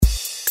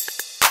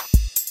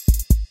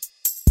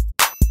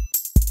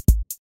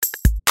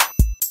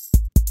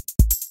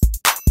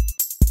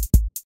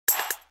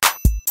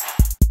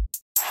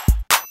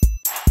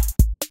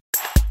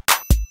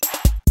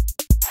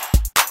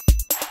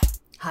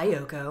Hi,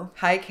 Yoko.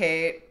 Hi,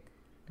 Kate.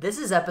 This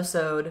is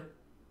episode...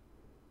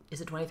 Is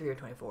it 23 or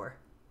 24?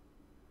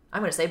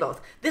 I'm going to say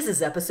both. This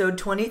is episode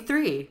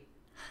 23.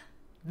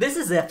 This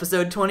is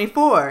episode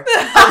 24. So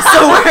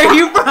where are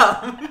you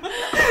from?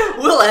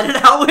 We'll edit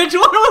out which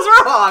one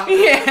was wrong.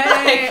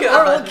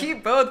 Yeah, or we'll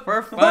keep both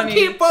for funny.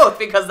 We'll keep both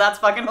because that's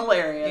fucking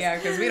hilarious. Yeah,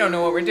 because we don't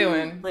know what we're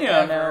doing. We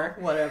don't know.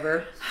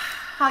 Whatever.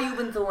 How you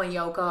been doing,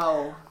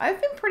 Yoko?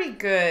 I've been pretty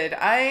good.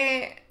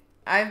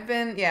 I've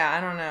been, I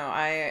don't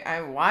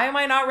know. Why am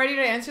I not ready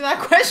to answer that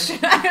question?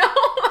 I don't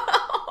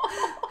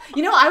know.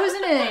 You know, I was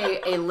in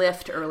a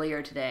Lyft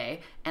earlier today,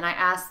 and I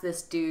asked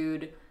this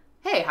dude,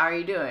 hey, how are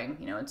you doing?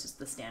 You know, it's just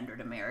the standard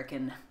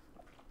American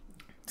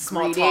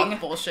small greeting. talk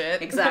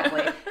bullshit.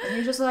 Exactly. And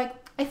he's just like,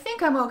 I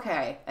think I'm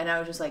okay. And I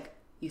was just like,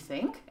 you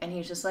think? And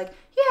he's just like,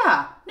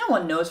 yeah, no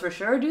one knows for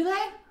sure, do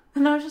they?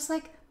 And I was just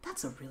like,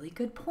 that's a really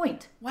good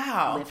point.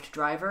 Wow. Lyft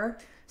driver,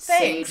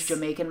 Thanks. sage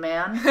Jamaican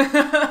man.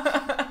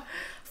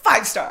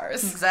 5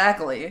 stars.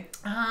 Exactly.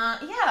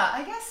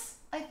 I guess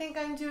I think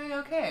I'm doing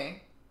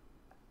okay.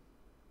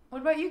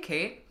 What about you,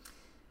 Kate?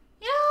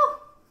 You know,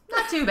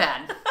 not too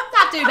bad.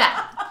 Not too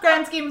bad.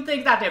 Grand scheme of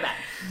things, not too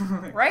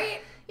bad.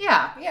 Right?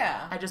 Yeah.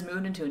 Yeah. I just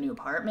moved into a new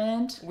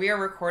apartment. We are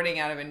recording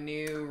out of a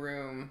new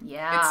room.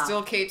 Yeah. It's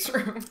still Kate's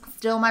room.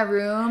 Still my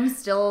room,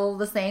 still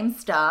the same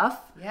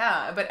stuff.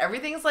 Yeah, but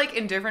everything's like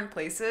in different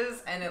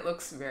places and it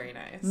looks very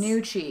nice.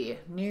 New chi,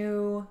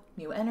 new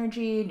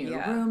energy, new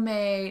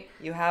roommate.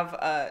 You have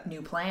a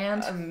new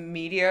plant. A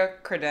media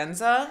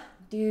credenza.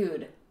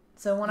 Dude.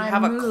 So when you I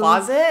have moved, a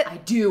closet? I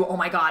do. Oh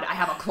my God. I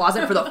have a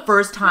closet for the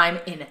first time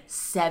in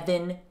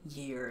 7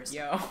 years.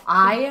 Yo.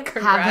 I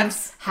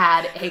Congrats.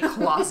 haven't had a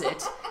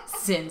closet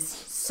since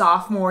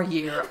sophomore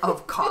year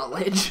of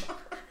college.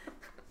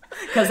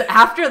 Because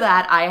after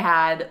that, I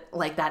had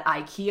like that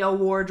IKEA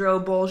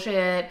wardrobe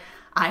bullshit.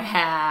 I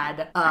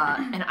had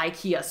an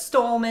IKEA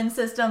Stolman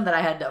system that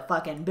I had to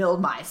fucking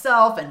build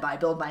myself. And by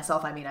build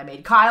myself, I mean I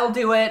made Kyle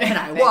do it. And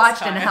I Thanks,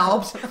 watched Kyle. and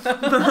helped.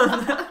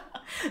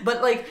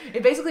 But, like,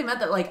 it basically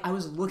meant that, like, I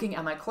was looking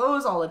at my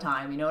clothes all the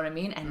time, you know what I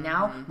mean? And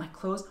now my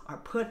clothes are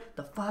put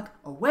the fuck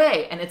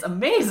away, and it's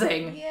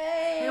amazing.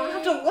 Yay! I don't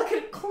have to look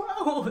at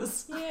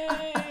clothes.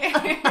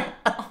 Yay!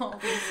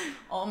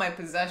 all my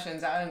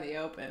possessions out in the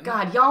open.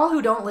 God, y'all who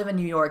don't live in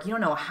New York, you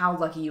don't know how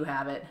lucky you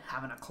have it,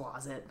 having a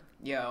closet.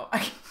 Yo.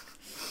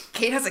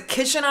 Kate has a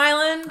kitchen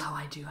island. Oh,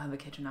 I do have a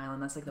kitchen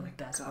island. That's, like, the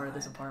best part of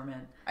this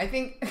apartment. I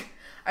think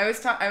I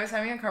was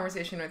having a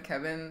conversation with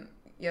Kevin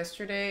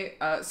yesterday.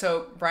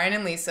 So Brian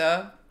and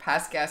Lisa,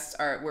 past guests,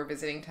 were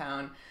visiting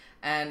town,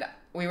 and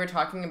we were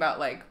talking about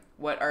like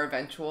what our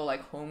eventual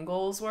like home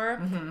goals were,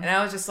 and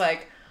I was just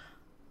like,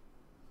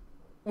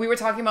 we were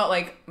talking about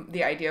like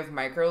the idea of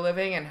micro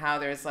living and how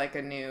there's like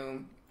a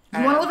new.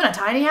 You want to live in a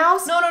tiny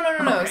house? No.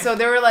 Okay. So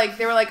they were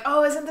like,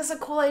 oh, isn't this a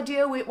cool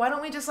idea? Why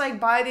don't we just like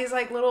buy these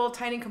like little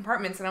tiny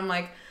compartments? And I'm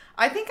like,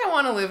 I think I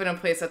want to live in a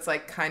place that's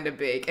like kind of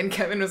big. And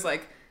Kevin was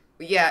like,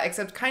 yeah,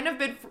 except kind of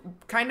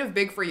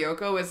big for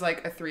Yoko is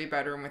like a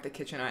 3-bedroom with a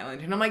kitchen island.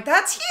 And I'm like,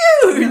 that's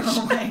huge!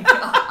 Oh my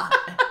God.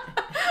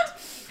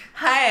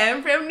 Hi,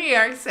 I'm from New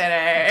York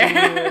City.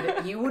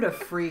 Dude, you would have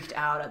freaked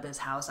out at this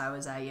house I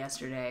was at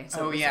yesterday.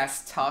 So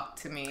yes, talk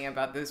to me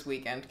about this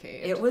weekend,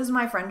 Kate. It was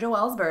my friend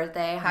Joelle's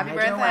birthday. Happy Hi,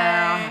 birthday.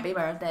 Joelle. Happy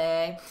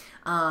birthday.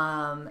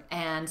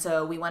 And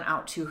so we went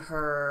out to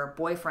her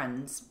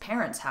boyfriend's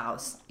parents'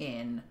 house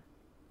in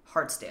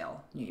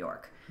Hartsdale, New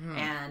York.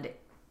 And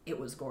it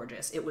was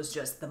gorgeous. It was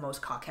just the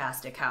most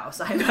caucastic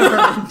house I've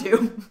ever been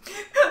to.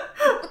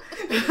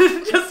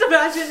 Just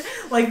imagine,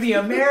 like, the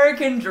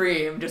American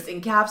dream just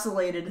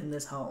encapsulated in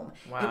this home.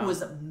 Wow. It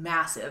was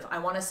massive. I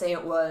want to say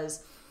it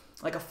was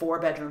like a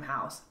 4-bedroom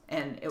house.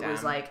 And it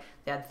was like,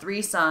 they had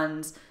 3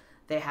 sons.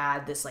 They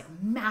had this, like,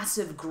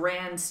 massive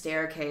grand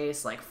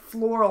staircase, like,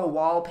 floral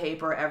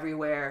wallpaper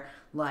everywhere,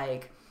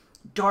 like,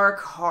 dark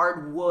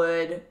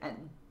hardwood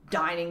and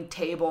dining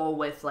table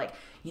with, like,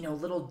 you know,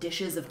 little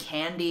dishes of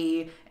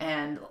candy,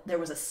 and there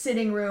was a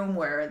sitting room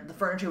where the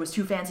furniture was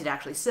too fancy to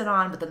actually sit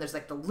on, but then there's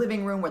like the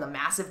living room where the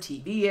massive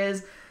TV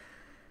is.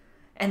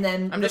 And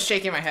then I'm just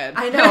shaking my head.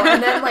 I know.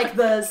 And then like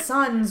the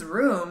son's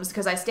rooms,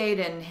 because I stayed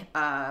in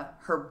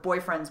her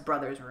boyfriend's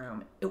brother's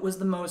room. It was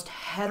the most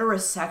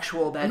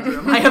heterosexual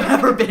bedroom I have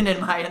ever been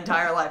in my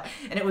entire life.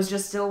 And it was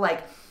just still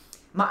like,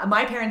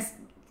 my parents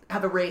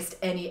have erased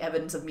any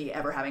evidence of me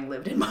ever having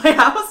lived in my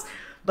house,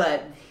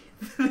 but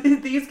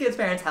these kids'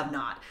 parents have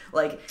not.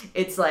 Like,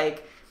 it's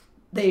like,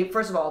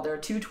 first of all, there are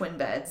 2 twin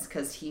beds,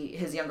 because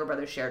his younger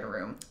brother shared a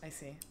room. I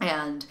see.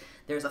 And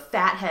there's a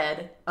fat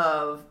head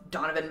of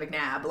Donovan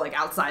McNabb, like,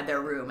 outside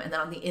their room. And then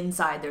on the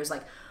inside, there's,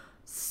 like,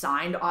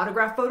 signed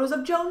autograph photos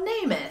of Joe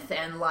Namath,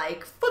 and,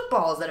 like,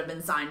 footballs that have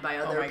been signed by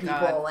other people.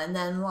 God. And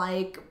then,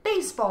 like,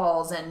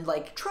 baseballs, and,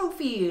 like,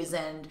 trophies,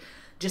 and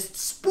just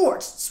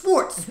sports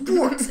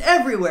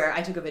everywhere.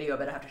 I took a video of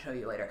it. I have to show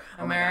you later.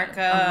 Oh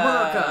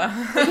America.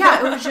 But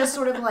yeah, it was just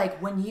sort of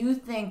like, when you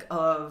think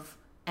of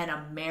an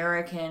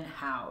American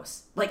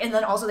house, like, and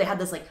then also they had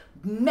this like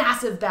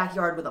massive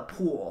backyard with a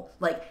pool,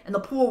 like, and the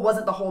pool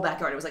wasn't the whole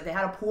backyard. It was like they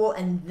had a pool,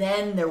 and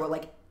then there were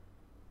like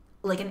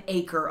like an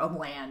acre of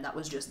land that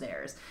was just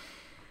theirs.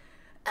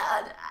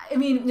 I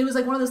mean, it was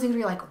like one of those things where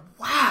you're like,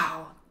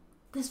 wow,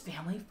 this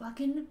family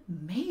fucking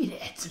made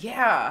it.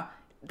 Yeah.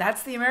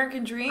 That's the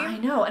American dream. I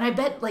know. And I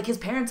bet like his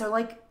parents are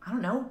like, I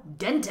don't know,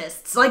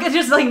 dentists. Like it's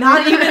just like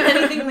not even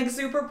anything like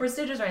super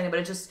prestigious or anything, but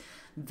it's just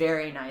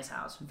very nice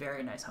house.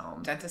 Very nice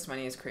home. Dentist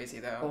money is crazy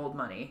though. Old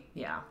money.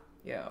 Yeah.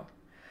 Yo.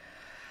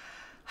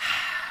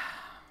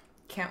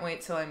 Can't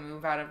wait till I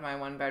move out of my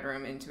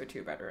 1-bedroom into a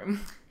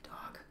 2-bedroom.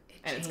 Dog.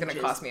 And it's going to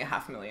cost me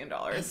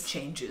 $500,000. It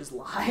changes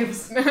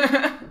lives.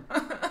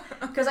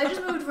 Because I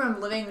just moved from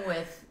living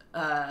with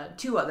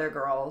 2 other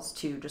girls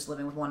to just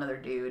living with 1 other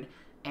dude.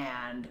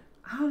 And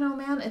I don't know,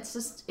 man.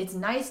 It's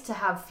nice to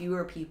have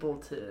fewer people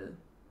to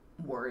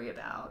worry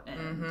about.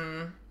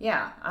 And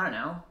yeah, I don't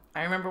know.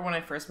 I remember when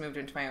I first moved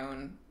into my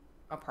own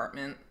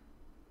apartment.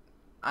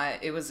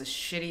 It was a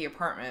shitty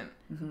apartment,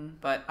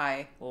 but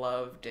I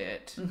loved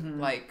it.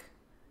 Like,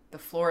 the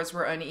floors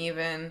were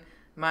uneven.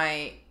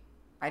 I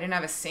didn't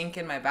have a sink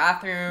in my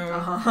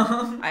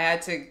bathroom. I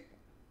had to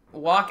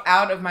walk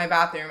out of my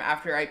bathroom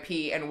after I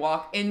pee and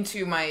walk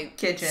into my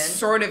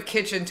sort of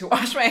kitchen to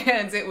wash my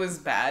hands. It was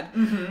bad.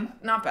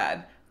 Not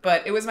bad,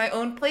 but it was my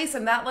own place,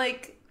 and that,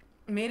 like,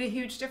 made a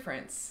huge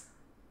difference.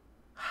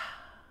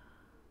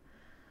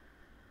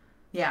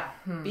 Yeah,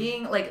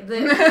 being like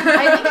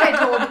I think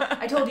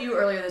I told you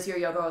earlier this year,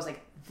 Yoko. I was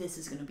like, this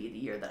is gonna be the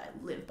year that I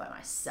live by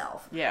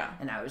myself. Yeah,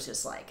 and I was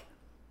just like,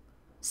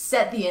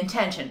 set the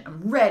intention.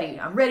 I'm ready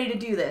to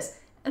do this.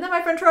 And then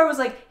my friend Troy was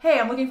like, hey,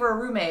 I'm looking for a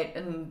roommate,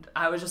 and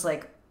I was just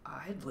like,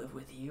 I'd live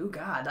with you.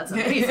 God, that's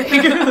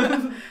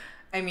amazing.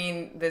 I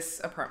mean,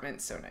 this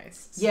apartment's so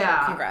nice. So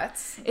yeah,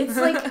 congrats. It's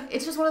like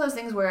it's just one of those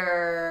things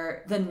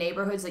where the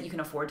neighborhoods that you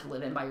can afford to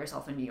live in by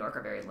yourself in New York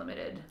are very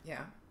limited.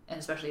 Yeah, and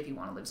especially if you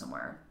want to live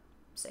somewhere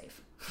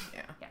safe.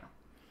 Yeah.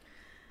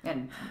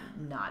 And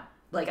not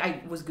like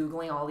I was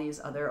Googling all these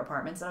other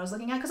apartments that I was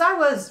looking at because I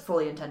was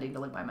fully intending to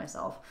live by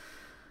myself,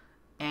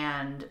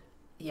 and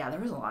yeah, there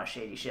was a lot of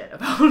shady shit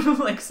about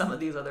like some of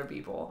these other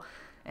people,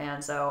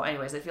 and so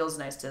anyways, it feels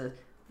nice to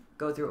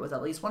go through it with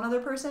at least one other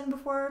person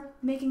before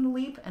making the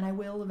leap, and I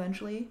will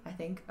eventually. I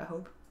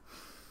hope.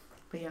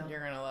 But yeah,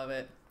 you're gonna love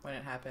it when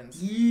it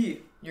happens. Yeah,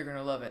 you're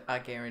gonna love it. I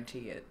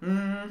guarantee it.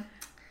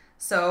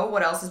 So,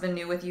 what else has been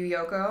new with you,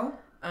 Yoko?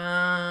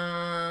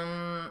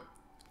 I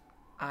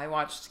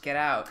watched Get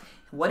Out.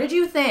 What did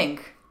you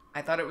think?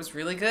 I thought it was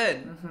really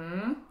good.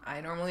 I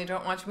normally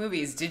don't watch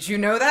movies. Did you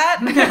know that?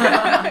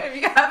 If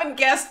you haven't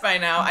guessed by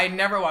now, I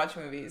never watch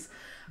movies.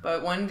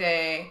 But one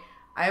day,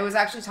 I was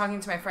actually talking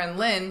to my friend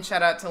Lynn.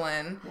 Shout out to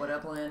Lynn. What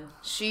up, Lynn?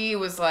 She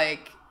was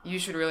like, you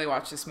should really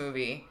watch this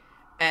movie.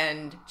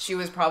 And she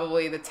was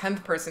probably the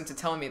 10th person to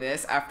tell me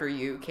this after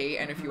you, Kate,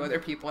 and a few other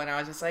people. And I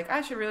was just like,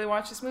 I should really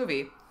watch this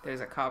movie.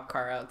 There's a cop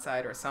car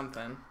outside or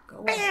something. Go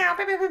away. Get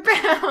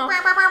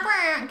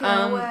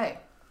away.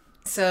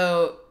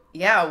 So,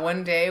 yeah,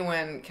 one day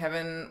when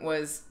Kevin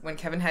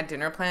had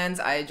dinner plans,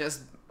 I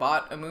just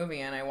bought a movie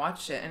and I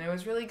watched it, and it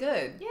was really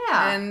good.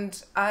 Yeah.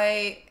 And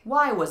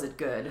Why was it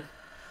good?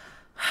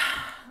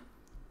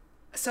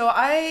 So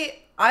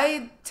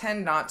I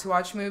tend not to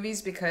watch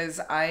movies because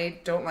I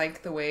don't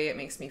like the way it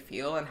makes me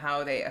feel and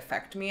how they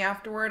affect me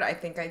afterward. I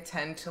think I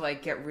tend to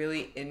like get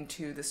really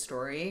into the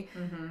story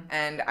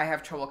and I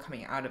have trouble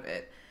coming out of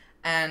it.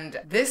 And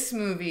this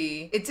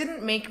movie,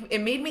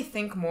 it made me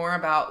think more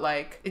about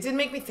like, it didn't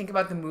make me think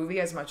about the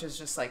movie as much as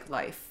just like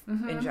life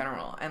in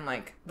general and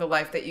like the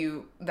life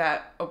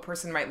that a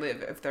person might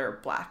live if they're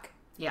Black.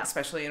 Yeah.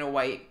 Especially in a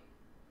white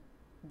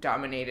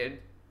dominated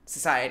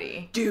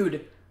society.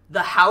 Dude,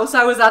 the house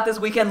I was at this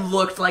weekend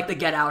looked like the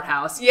Get Out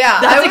house.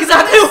 Yeah, that's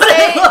exactly what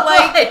it looked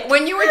like.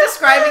 When you were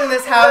describing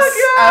this house,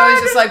 I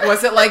was just like,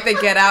 was it like the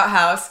Get Out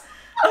house?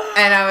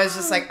 And I was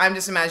just like, I'm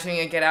just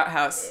imagining a Get Out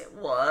house. It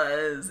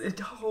was. It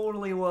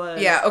totally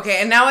was. Yeah, okay,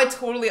 and now I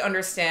totally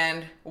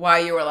understand why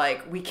you were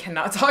like, we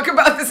cannot talk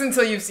about this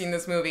until you've seen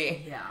this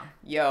movie. Yeah.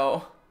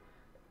 Yo.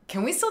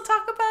 Can we still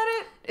talk about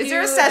it? Is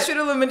there a statute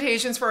of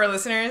limitations for our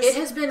listeners? It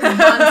has been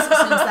months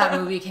since that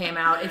movie came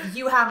out. If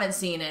you haven't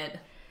seen it,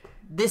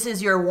 this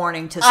is your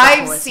warning to stop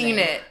listening. I've seen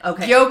it.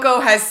 Okay.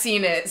 Yoko has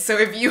seen it. So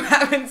if you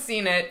haven't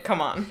seen it,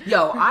 come on.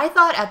 Yo, I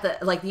thought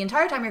the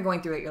entire time you're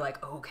going through it, you're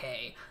like,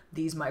 okay,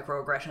 these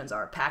microaggressions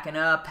are packing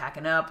up,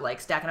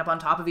 like stacking up on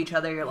top of each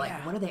other. You're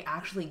like, what are they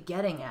actually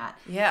getting at?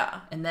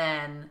 Yeah. And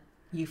then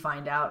you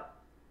find out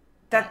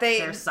that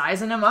they're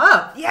sizing them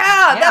up.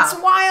 Yeah, that's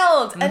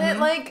wild. And it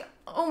like,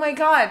 oh my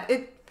God,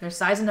 they're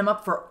sizing them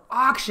up for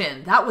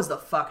auction. That was the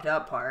fucked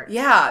up part.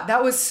 Yeah,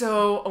 that was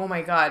so, oh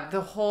my God.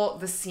 The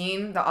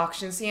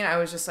auction scene, I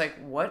was just like,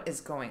 what is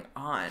going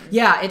on?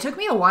 Yeah, it took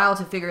me a while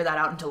to figure that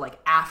out until like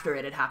after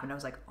it had happened. I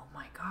was like, oh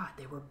my God,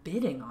 they were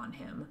bidding on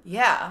him.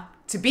 Yeah,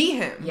 to be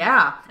him.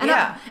 Yeah.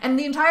 And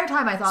the entire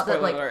time I thought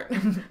Spoiler that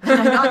like, alert.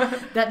 I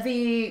thought that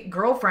the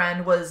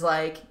girlfriend was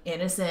like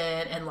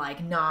innocent and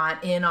like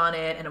not in on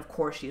it. And of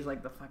course she's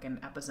like the fucking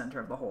epicenter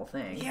of the whole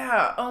thing.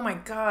 Yeah, oh my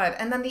God.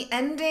 And then the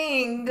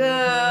ending.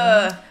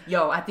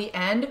 Yo, at the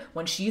end,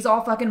 when she's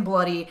all fucking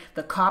bloody,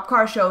 the cop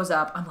car shows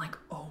up. I'm like,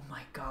 oh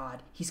my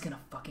God, he's gonna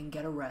fucking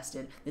get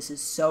arrested. This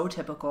is so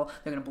typical.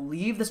 They're gonna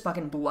believe this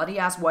fucking bloody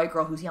ass white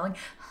girl who's yelling,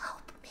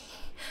 help me,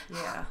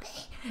 help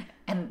me.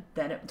 And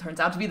then it turns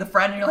out to be the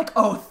friend, and you're like,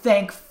 oh,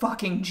 thank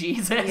fucking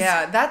Jesus.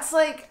 Yeah, that's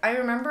like, I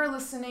remember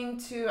listening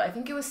to, I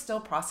think it was Still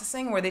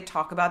Processing, where they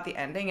talk about the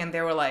ending, and they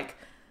were like,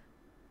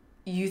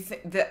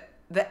 the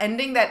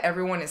ending that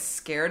everyone is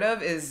scared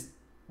of is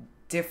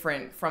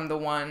different from the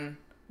one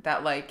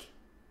that, like,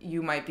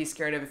 you might be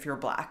scared of if you're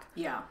black.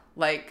 Yeah.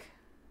 Like,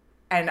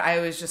 and I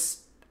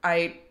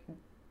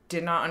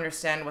did not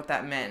understand what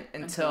that meant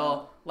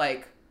until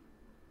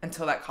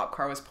that cop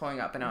car was pulling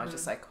up, and I was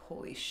just like,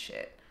 holy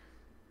shit.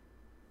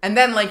 And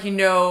then, like,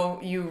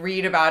 you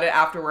read about it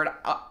afterward,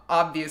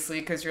 obviously,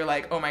 because you're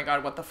like, oh my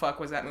God, what the fuck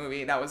was that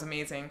movie? That was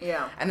amazing.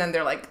 Yeah. And then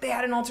they're like, they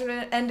had an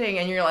alternate ending,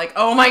 and you're like,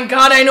 oh my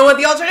God, I know what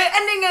the alternate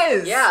ending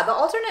is! Yeah, the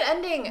alternate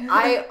ending,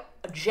 I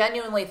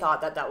genuinely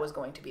thought that was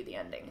going to be the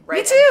ending,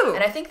 right? Me too!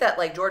 And I think that,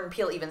 like, Jordan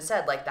Peele even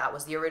said, like, that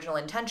was the original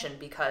intention,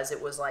 because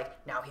it was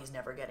like, now he's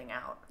never getting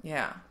out.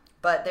 Yeah.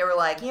 But they were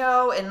like,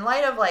 in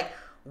light of, like,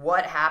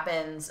 what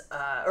happens,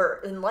 or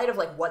in light of,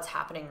 like, what's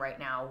happening right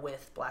now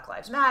with Black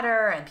Lives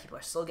Matter, and people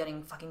are still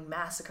getting fucking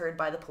massacred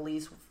by the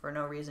police for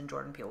no reason,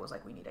 Jordan Peele was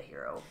like, we need a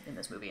hero in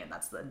this movie, and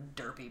that's the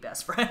derpy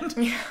best friend.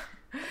 Yeah.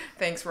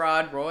 Thanks, Roy,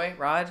 I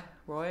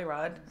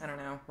don't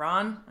know.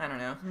 Ron? I don't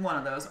know. One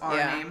of those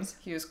names.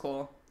 He was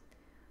cool.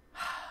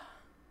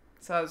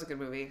 So that was a good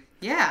movie.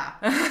 Yeah.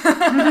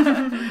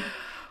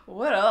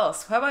 What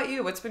else? How about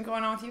you? What's been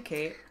going on with you,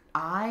 Kate?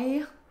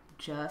 I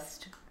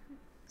just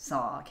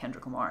saw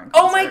Kendrick Lamar in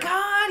concert. Oh my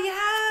God,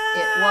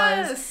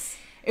 yes!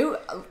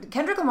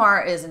 Kendrick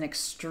Lamar is an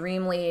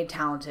extremely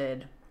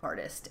talented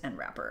artist and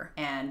rapper.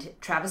 And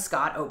Travis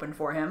Scott opened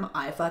for him.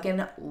 I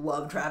fucking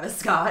love Travis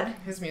Scott.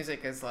 His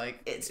music is like...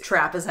 It's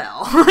trap as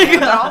hell. Yeah,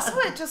 but also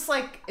it just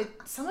like...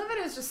 some of it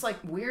is just like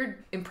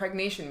weird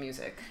impregnation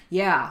music.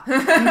 Yeah.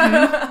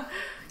 Mm-hmm.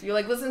 You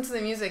like listen to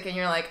the music and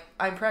you're like,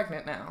 I'm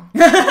pregnant now.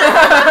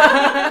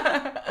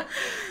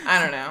 I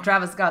don't know.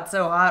 Travis Scott's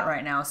so hot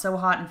right now. So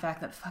hot, in fact,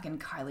 that fucking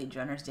Kylie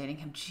Jenner's dating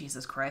him.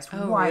 Jesus Christ.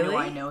 Oh, why really? do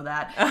I know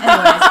that?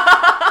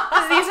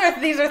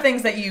 Anyways, these are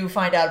things that you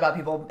find out about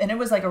people. And it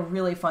was like a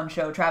really fun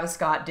show. Travis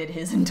Scott did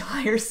his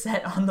entire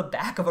set on the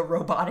back of a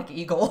robotic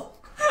eagle.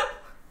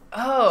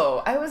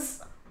 Oh, I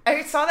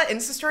saw that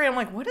Insta story. I'm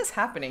like, what is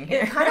happening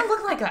here? It kind of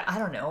looked like I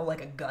don't know,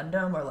 like a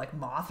Gundam or like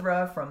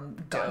Mothra from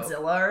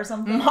Godzilla or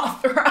something.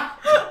 Mothra.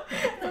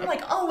 And I'm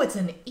like, oh, it's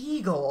an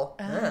eagle.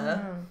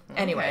 Okay.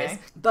 Anyways,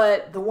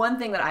 but the one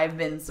thing that I've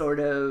been sort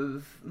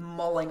of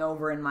mulling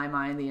over in my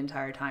mind the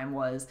entire time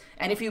was,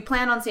 and if you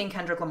plan on seeing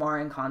Kendrick Lamar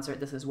in concert,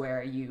 this is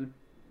where you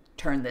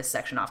turn this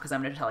section off, because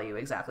I'm going to tell you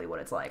exactly what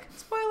it's like.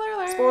 Spoiler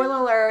alert. Spoiler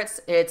alerts.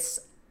 It's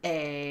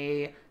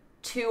a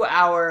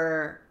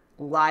 2-hour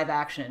live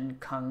action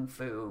kung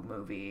fu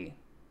movie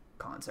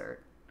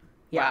concert.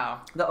 Yeah.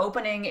 Wow. The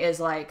opening is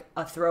like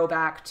a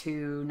throwback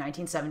to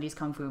 1970s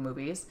kung fu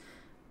movies.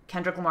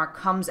 Kendrick Lamar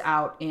comes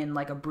out in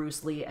like a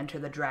Bruce Lee Enter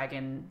the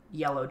Dragon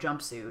yellow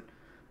jumpsuit,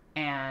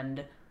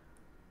 and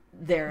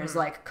there's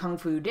like kung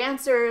fu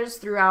dancers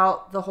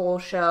throughout the whole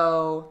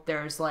show.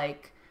 There's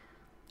like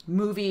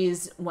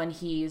movies when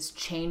he's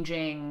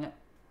changing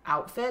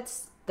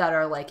outfits that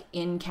are like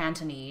in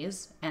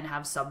Cantonese and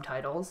have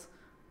subtitles,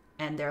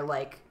 and they're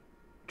like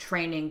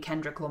training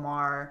Kendrick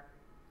Lamar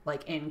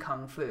like in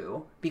kung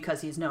fu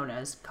because he's known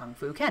as Kung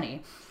Fu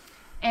Kenny.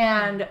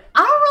 And I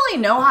don't really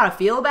know how to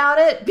feel about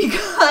it,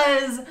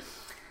 because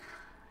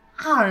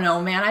I don't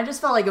know, man. I just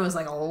felt like it was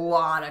like a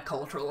lot of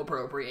cultural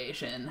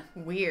appropriation.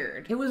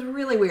 Weird. It was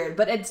really weird,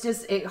 but it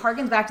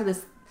harkens back to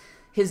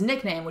his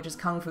nickname, which is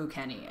Kung Fu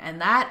Kenny.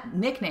 And that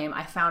nickname,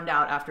 I found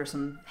out after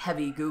some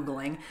heavy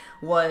Googling,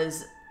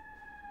 was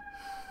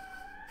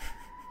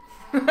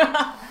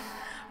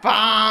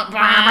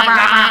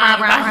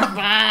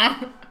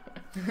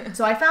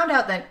So I found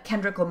out that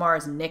Kendrick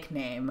Lamar's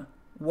nickname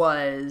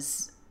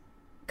was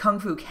Kung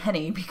Fu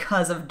Kenny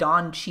because of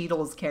Don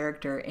Cheadle's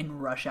character in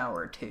Rush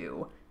Hour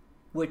 2,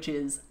 which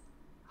is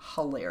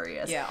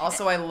hilarious. Yeah,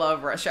 also I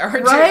love Rush Hour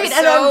 2. Right? So...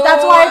 And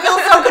that's why I feel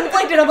so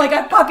conflicted. I'm like,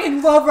 I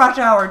fucking love Rush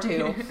Hour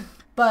 2.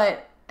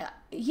 But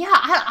yeah,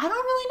 I don't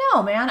really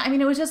know, man. I mean,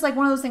 it was just like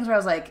one of those things where I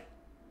was like,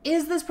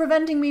 is this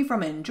preventing me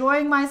from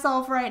enjoying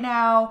myself right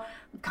now?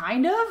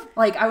 Kind of.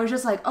 Like, I was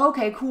just like,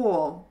 okay,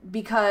 cool.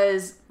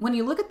 Because when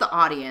you look at the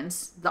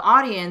audience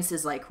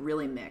is like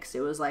really mixed.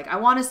 It was like, I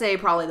want to say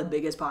probably the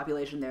biggest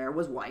population there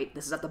was white.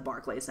 This is at the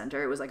Barclays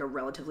Center. It was like a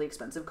relatively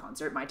expensive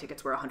concert. My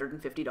tickets were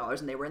 $150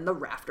 and they were in the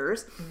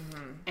rafters.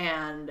 Mm-hmm.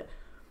 And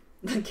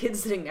the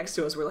kids sitting next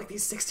to us were like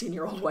these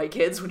 16-year-old white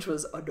kids, which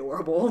was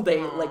adorable. They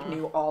like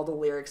knew all the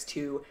lyrics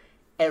to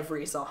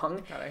every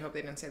song. God, I hope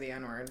they didn't say the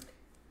N-word.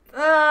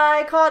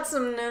 I caught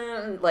some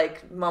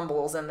like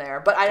mumbles in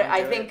there, but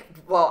I think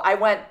I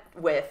went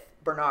with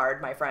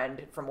Bernard, my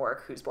friend from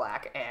work who's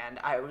black, and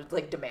I was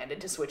like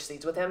demanded to switch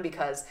seats with him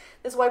because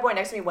this white boy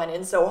next to me went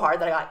in so hard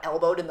that I got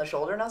elbowed in the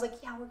shoulder, and I was like,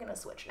 yeah, we're gonna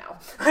switch now.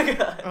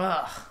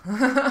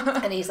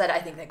 And he said, I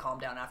think they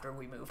calmed down after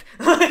we moved.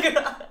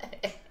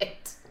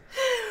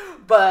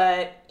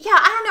 But yeah,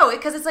 I don't know,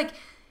 because it's like,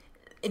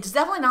 it's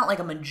definitely not like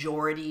a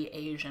majority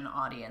Asian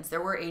audience.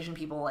 There were Asian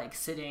people like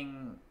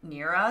sitting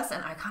near us,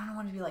 and I kind of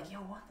wanted to be like, yo,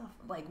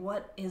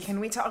 what is... Can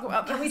we talk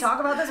about this? Can we talk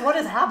about this? What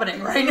is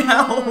happening right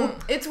now?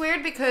 It's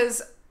weird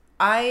because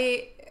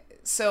I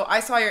saw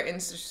your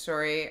Insta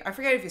story. I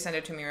forget if you sent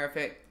it to me or if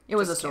it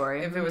was a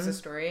story. If it was a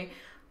story,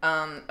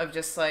 of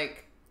just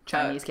like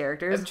Chinese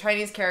characters. Of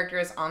Chinese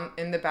characters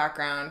in the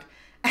background,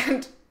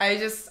 and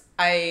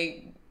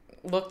I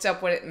looked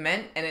up what it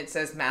meant, and it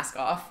says mask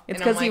off. It's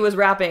because he was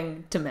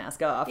rapping to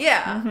mask off.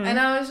 Yeah, and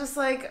I was just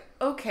like,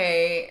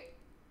 okay,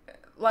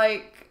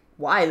 like...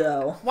 Why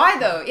though?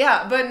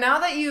 Yeah, but now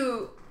that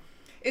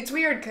it's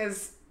weird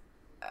because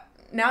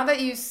now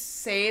that you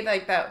say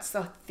like that's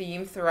the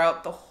theme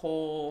throughout the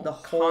whole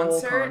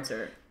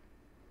concert.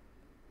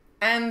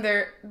 And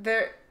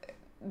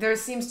there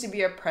seems to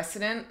be a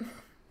precedent.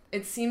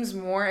 It seems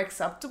more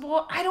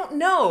acceptable. I don't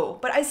know,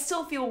 but I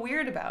still feel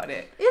weird about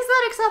it. Is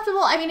that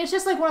acceptable? I mean, it's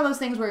just like one of those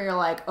things where you're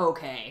like,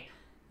 okay,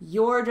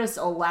 you're just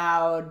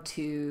allowed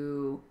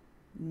to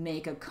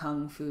make a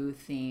kung fu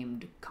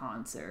themed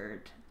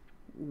concert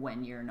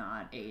when you're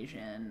not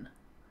Asian.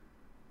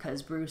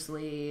 Because Bruce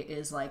Lee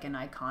is like an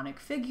iconic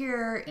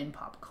figure in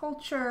pop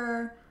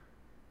culture.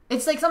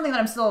 It's like something that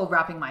I'm still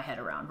wrapping my head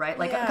around, right?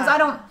 Like, because I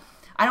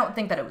don't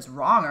think that it was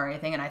wrong or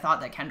anything, and I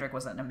thought that Kendrick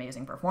was an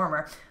amazing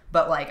performer.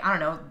 But like, I don't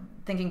know,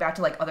 thinking back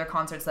to like other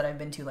concerts that I've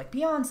been to, like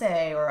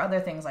Beyonce or other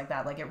things like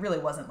that, like it really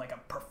wasn't like a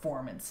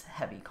performance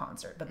heavy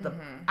concert. But the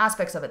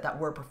aspects of it that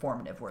were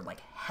performative were like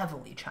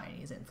heavily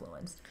Chinese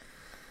influenced.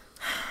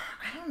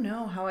 I don't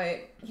know how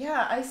I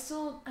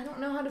don't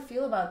know how to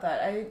feel about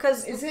that. I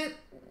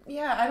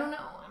don't know.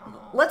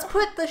 Let's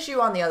put the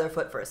shoe on the other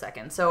foot for a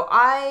second. So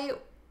I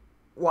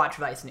watch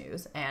Vice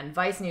News, and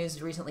Vice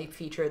News recently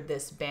featured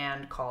this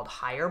band called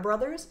Higher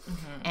Brothers,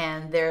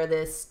 and they're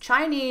this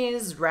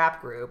Chinese rap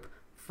group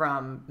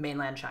from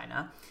mainland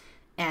China,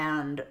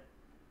 and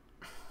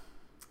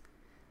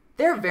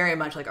they're very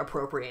much like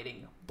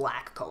appropriating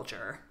black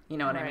culture, you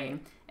know what I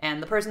mean?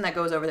 And the person that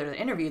goes over there to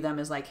interview them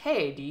is like,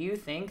 hey, do you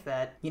think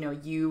that,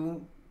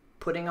 you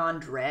putting on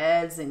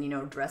dreads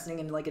and, dressing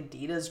in like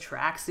Adidas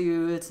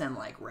tracksuits and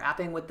like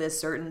rapping with this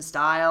certain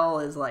style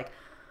is like,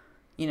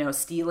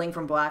 stealing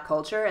from black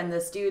culture? And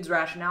this dude's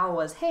rationale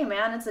was, hey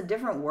man, it's a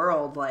different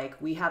world.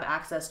 Like, we have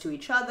access to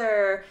each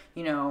other,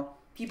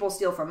 people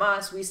steal from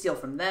us, we steal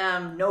from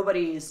them.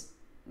 Nobody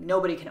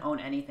can own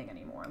anything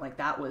anymore. Like,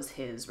 that was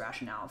his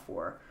rationale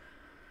for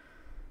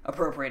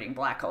appropriating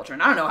black culture.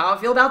 And I don't know how I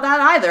feel about that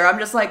either. I'm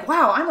just like,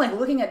 wow, I'm like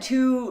looking at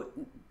two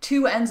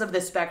ends of the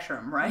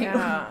spectrum, right?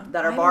 Yeah,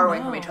 that are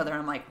borrowing from each other. And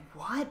I'm like,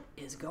 what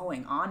is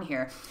going on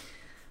here?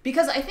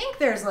 Because I think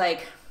there's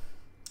like,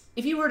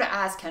 if you were to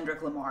ask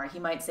Kendrick Lamar, he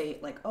might say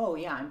like, oh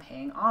yeah, I'm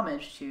paying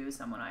homage to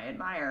someone I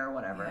admire or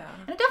whatever. Yeah.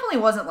 And it definitely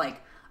wasn't like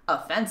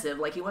offensive.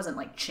 Like, he wasn't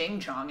like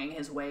ching-chonging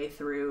his way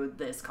through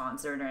this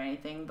concert or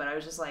anything. But I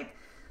was just like,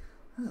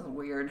 this is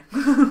weird.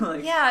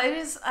 Like, yeah, it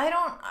is.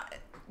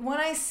 When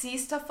I see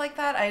stuff like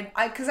that,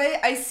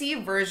 I see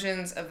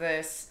versions of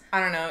this, I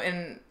don't know,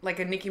 in like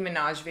a Nicki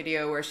Minaj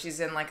video where she's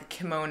in like a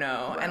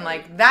kimono, and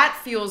like that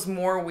feels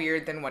more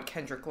weird than what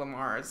Kendrick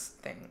Lamar's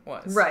thing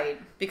was. Right.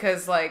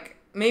 Because like,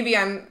 maybe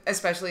I'm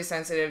especially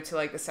sensitive to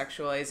like the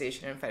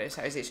sexualization and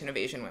fetishization of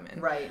Asian women.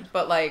 Right.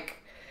 But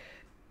like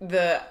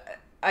the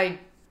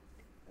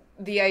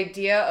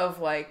idea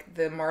of like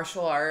the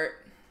martial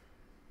art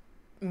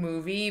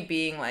movie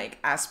being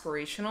like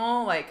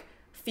aspirational, like,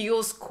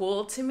 feels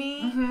cool to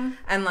me.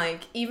 And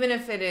like, even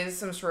if it is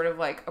some sort of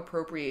like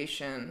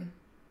appropriation,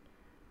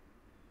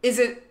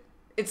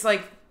 it's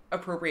like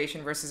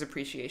appropriation versus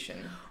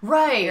appreciation.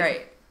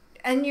 Right.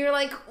 And you're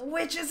like,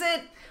 which is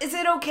it? Is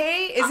it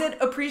okay? Is it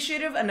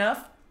appreciative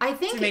enough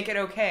to make it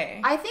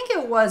okay? I think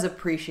it was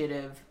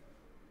appreciative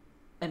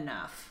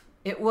enough.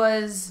 It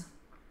was...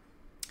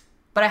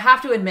 But I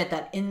have to admit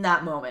that in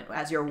that moment,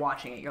 as you're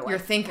watching it, you're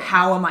thinking,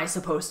 how am I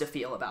supposed to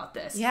feel about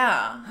this?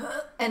 Yeah.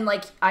 And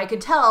like, I could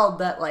tell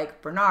that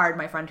like Bernard,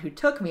 my friend who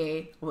took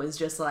me, was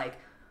just like,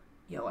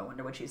 yo, I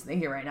wonder what she's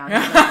thinking right now.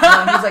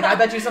 And he's like, I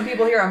bet you some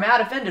people here are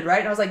mad offended, right?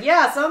 And I was like,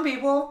 yeah, some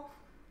people.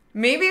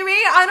 Maybe me?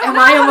 I don't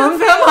know. Am I among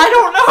them? I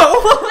don't know.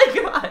 Oh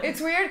my God.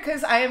 It's weird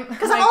because I'm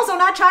also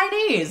not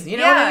Chinese. You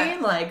know what I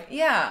mean? Like,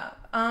 yeah.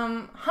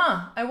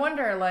 I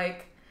wonder,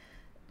 like,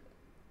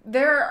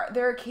 there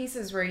are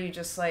cases where you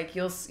just like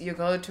you'll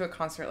go to a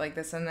concert like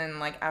this, and then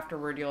like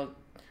afterward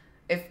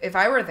if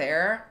I were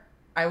there,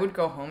 I would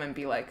go home and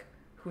be like,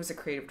 who's a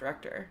creative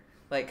director?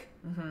 Like,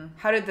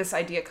 how did this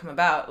idea come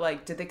about?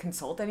 Like, did they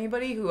consult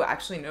anybody who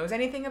actually knows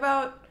anything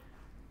about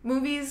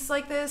movies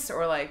like this,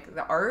 or like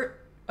the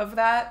art of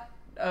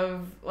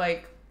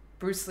like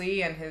Bruce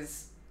Lee and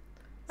his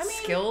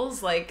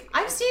skills? Like,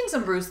 I've seen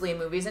some Bruce Lee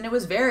movies, and it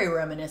was very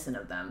reminiscent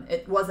of them.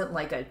 It wasn't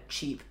like a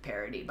cheap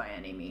parody by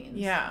any means.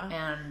 Yeah.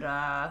 And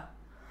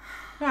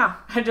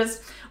I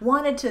just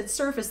wanted to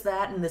surface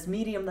that in this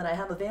medium that I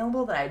have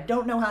available, that I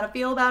don't know how to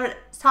feel about it.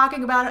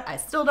 Talking about it, I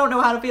still don't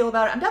know how to feel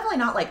about it. I'm definitely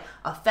not like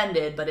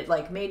offended, but it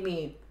like made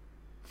me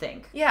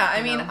think. Yeah,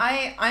 I mean, know?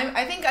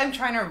 I think I'm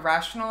trying to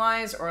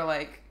rationalize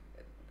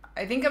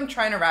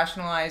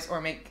or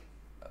make,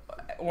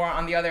 or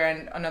on the other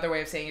end, another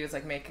way of saying it is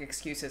like make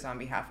excuses on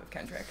behalf of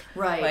Kendrick.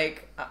 Right.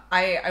 Like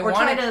I or want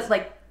try to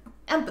like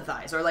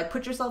empathize or like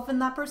put yourself in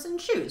that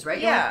person's shoes, right?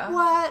 Yeah. You're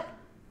like, what?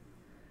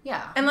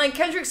 Yeah. And like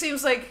Kendrick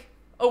seems like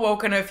a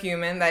woke enough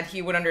human that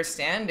he would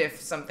understand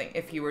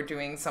if you were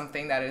doing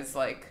something that is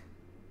like,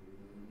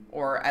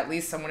 or at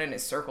least someone in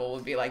his circle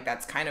would be like,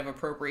 that's kind of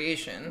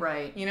appropriation.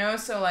 Right. You know?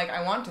 So like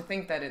I want to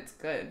think that it's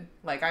good.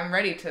 Like I'm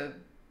ready to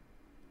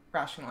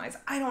rationalize.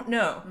 I don't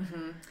know.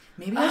 Mm-hmm.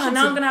 Maybe now I'm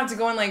gonna have to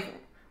go and like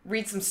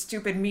read some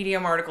stupid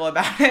Medium article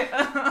about it.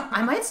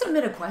 I might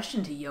submit a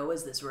question to Yo,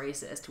 Is This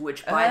Racist?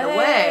 Which, by the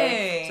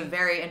way, it's a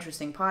very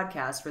interesting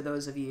podcast for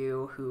those of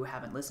you who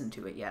haven't listened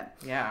to it yet.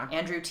 Yeah.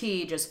 Andrew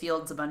T. just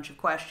fields a bunch of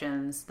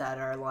questions that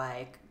are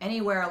like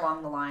anywhere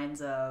along the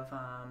lines of,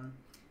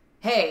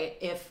 hey,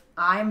 if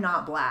I'm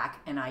not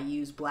black and I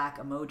use black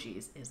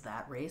emojis, is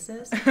that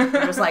racist?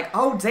 You're just like,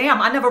 oh,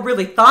 damn, I never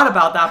really thought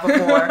about that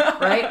before,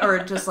 right?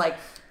 Or just like,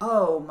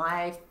 oh,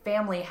 my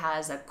family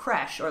has a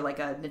creche or like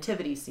a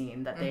nativity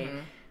scene that they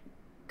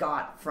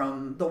got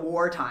from the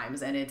war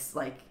times, and it's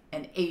like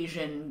an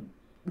Asian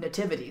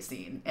nativity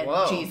scene, and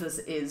Whoa. Jesus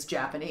is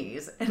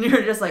Japanese, and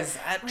you're just like,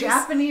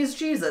 Japanese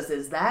Jesus,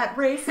 is that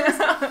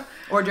racist?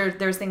 Or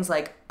there's things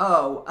like,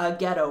 oh, a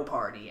ghetto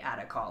party at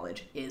a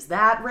college, is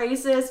that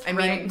racist? I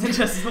mean,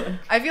 just,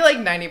 I feel like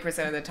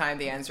 90% of the time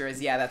the answer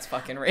is yeah, that's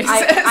fucking racist.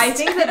 I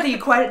think that the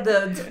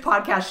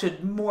podcast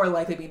should more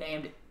likely be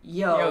named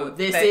Yo,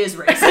 this is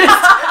racist.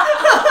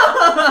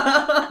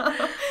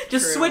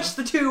 Just True. switch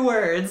the two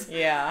words.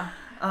 Yeah.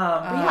 But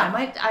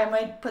yeah, I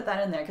might put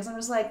that in there because I'm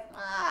just like,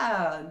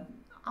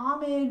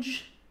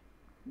 homage.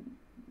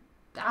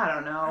 I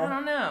don't know.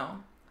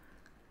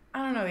 I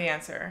don't know the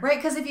answer. Right?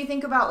 Because if you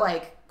think about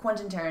like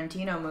Quentin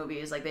Tarantino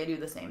movies, like they do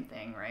the same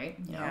thing, right?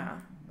 You know,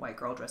 white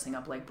girl dressing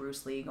up like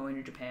Bruce Lee, going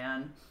to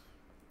Japan.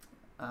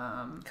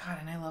 God,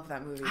 and I love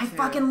that movie. I too.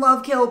 fucking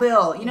love Kill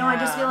Bill. You know, I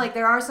just feel like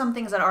there are some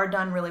things that are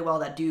done really well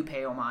that do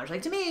pay homage.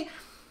 Like to me,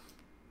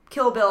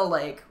 Kill Bill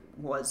like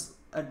was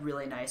a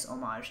really nice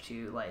homage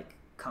to like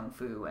kung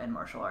fu and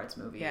martial arts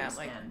movies. Yeah,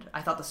 like, and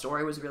I thought the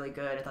story was really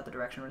good. I thought the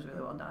direction was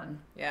really well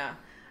done. Yeah.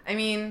 I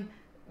mean,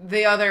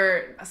 the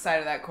other side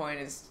of that coin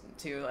is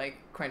too like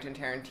Quentin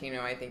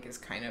Tarantino, I think, is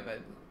kind of a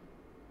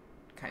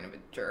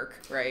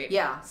jerk, right?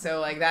 Yeah. So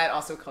like that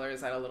also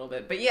colors that a little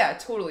bit. But yeah,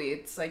 totally.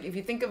 It's like if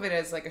you think of it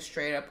as like a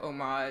straight up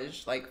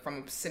homage, like from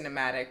a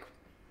cinematic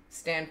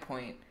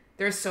standpoint,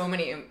 there's so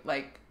many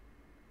like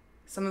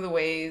some of the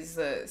ways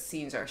the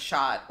scenes are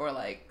shot or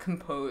like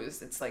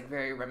composed, it's like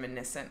very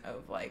reminiscent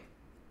of like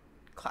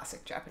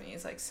classic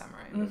Japanese like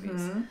samurai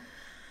movies.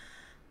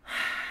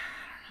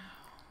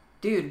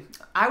 Dude,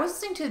 I was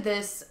listening to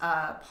this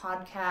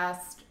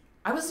podcast.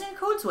 I was listening to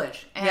Code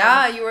Switch. And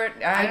yeah, you were.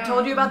 I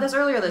told you about this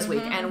earlier this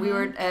week,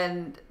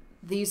 and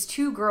these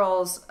two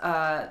girls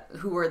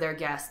who were their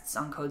guests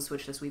on Code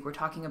Switch this week were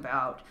talking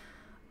about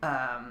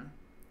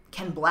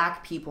can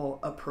black people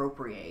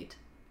appropriate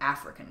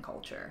African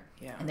culture?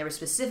 Yeah. And they were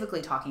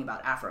specifically talking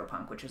about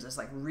Afropunk, which is this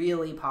like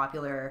really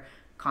popular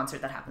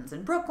concert that happens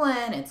in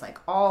Brooklyn. It's like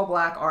all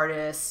black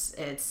artists.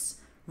 It's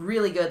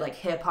really good, like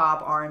hip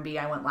hop, R&B.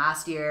 I went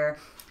last year.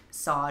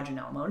 Saw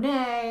Janelle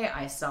Monáe.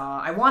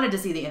 I wanted to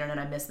see The Internet.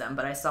 I missed them,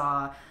 but I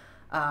saw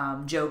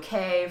Joe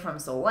K from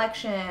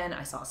Selection.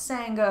 I saw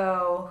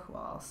Sango. Who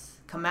else?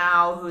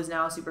 Kamau, who is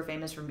now super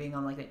famous from being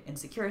on like the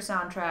Insecure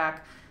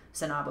soundtrack.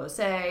 Sanaa Bose.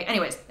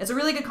 Anyways, it's a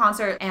really good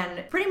concert,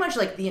 and pretty much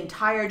like the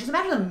entire, just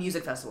imagine a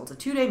music festival. It's a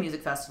 2-day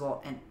music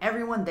festival, and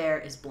everyone there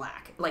is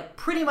black. Like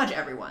pretty much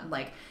everyone.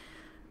 Like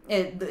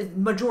the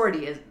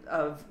majority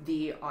of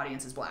the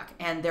audience is black,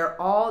 and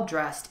they're all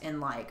dressed in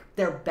like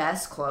their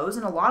best clothes,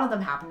 and a lot of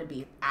them happen to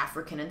be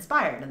African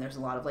inspired, and there's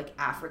a lot of like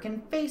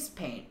African face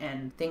paint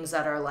and things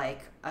that are like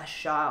a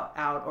shout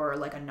out or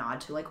like a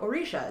nod to like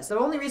Orishas. The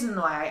only reason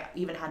why I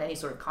even had any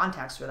sort of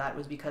context for that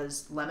was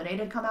because Lemonade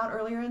had come out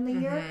earlier in the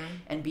year,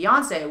 and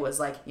Beyonce was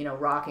like, you know,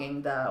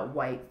 rocking the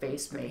white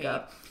face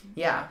makeup.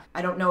 Yeah.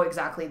 I don't know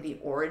exactly the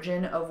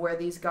origin of where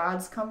these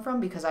gods come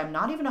from because I'm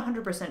not even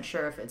 100%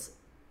 sure if it's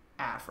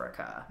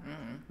Africa.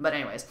 But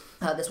anyways,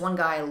 this one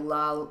guy,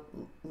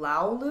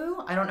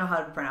 Laulu, I don't know how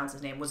to pronounce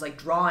his name, was like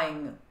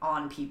drawing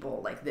on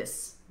people like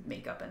this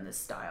makeup and this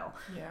style.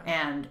 Yeah.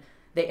 And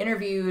they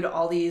interviewed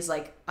all these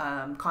like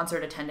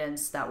concert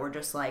attendants that were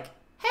just like,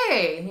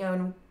 hey, you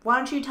know, why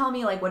don't you tell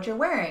me like what you're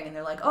wearing? And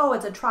they're like, oh,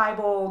 it's a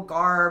tribal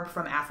garb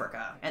from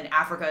Africa. And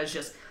Africa is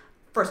just,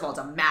 first of all, it's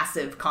a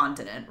massive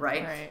continent,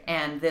 right?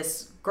 And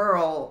this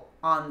girl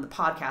on the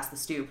podcast, The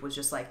Stoop, was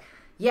just like,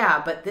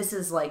 yeah, but this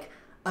is like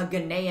a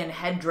Ghanaian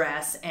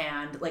headdress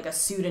and like a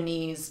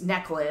Sudanese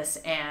necklace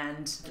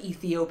and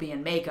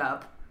Ethiopian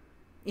makeup.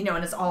 you know,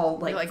 and it's all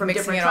like from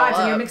mixing different it all tribes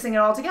and you're up. mixing it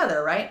all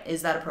together, right?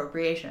 Is that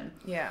appropriation?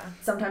 Yeah.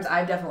 Sometimes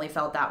I've definitely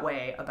felt that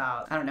way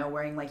about, I don't know,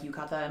 wearing like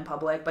yukata in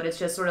public, but it's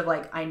just sort of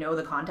like, I know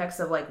the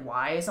context of like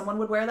why someone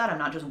would wear that. I'm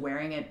not just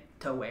wearing it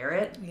to wear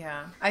it.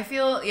 Yeah. I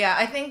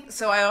think,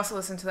 so I also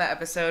listened to that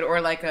episode,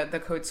 or like the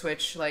Code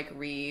Switch like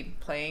read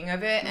playing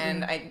of it,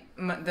 and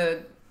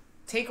the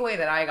takeaway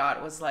that I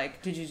got was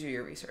like, did you do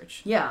your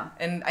research? Yeah.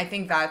 And I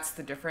think that's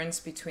the difference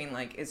between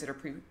like, is it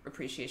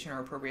appreciation or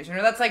appropriation?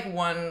 Or that's like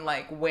one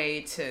like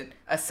way to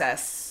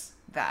assess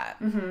that.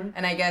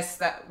 And I guess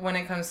that when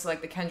it comes to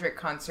like the Kendrick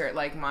concert,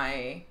 like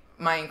my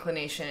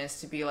inclination is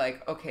to be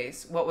like, okay,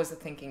 so what was the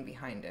thinking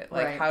behind it?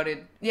 Like,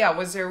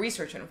 was there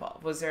research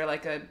involved? Was there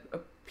like a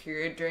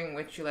period during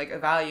which you like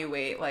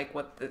evaluate like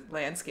what the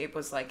landscape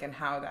was like, and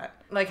how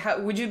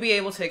would you be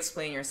able to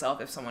explain yourself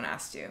if someone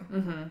asked you?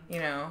 You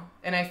know?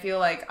 And I feel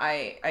like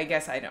I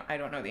guess I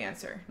don't know the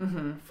answer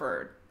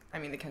for, I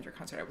mean, the Kendrick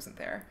concert, I wasn't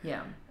there.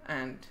 Yeah.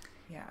 And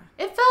yeah,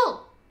 it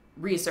felt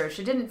researched.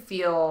 It didn't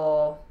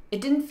feel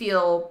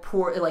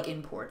poor, like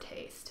in poor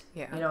taste.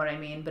 Yeah. You know what I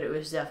mean? But it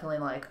was definitely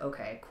like,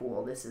 okay,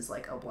 cool, this is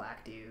like a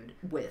black dude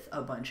with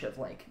a bunch of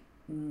like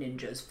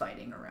ninjas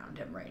fighting around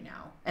him right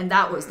now. And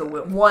that was the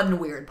one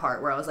weird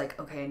part where I was like,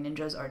 okay,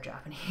 ninjas are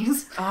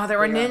Japanese. Oh, there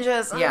were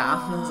ninjas. Yeah.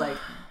 Oh. I was like,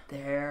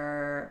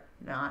 they're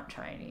not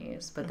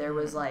Chinese. But there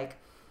was like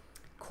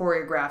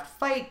choreographed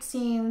fight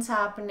scenes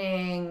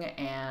happening,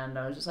 and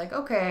I was just like,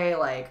 okay,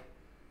 like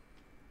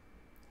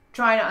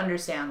trying to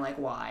understand like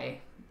why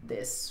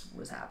this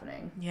was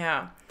happening.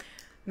 Yeah.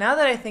 Now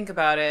that I think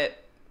about it,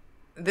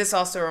 this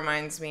also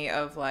reminds me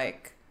of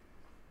like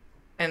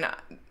a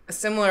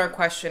similar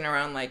question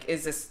around like,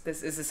 is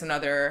this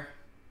another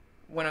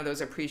one of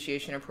those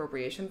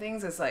appropriation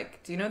things? It's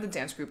like, do you know the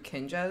dance group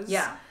Kinjas?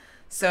 Yeah.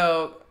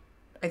 So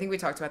I think we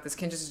talked about this.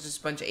 Kinjas is just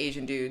a bunch of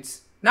Asian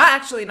dudes.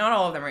 Not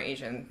all of them are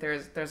Asian.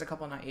 There's a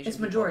couple not Asian. It's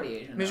majority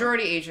Asian.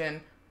 Majority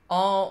Asian,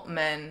 all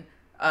men,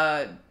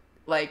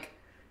 like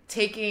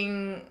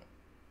taking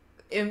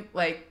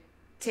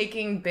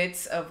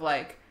bits of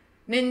like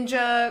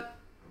ninja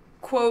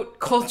quote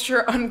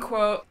culture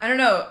unquote. I don't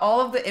know. All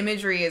of the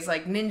imagery is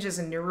like ninjas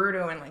and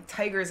Naruto and like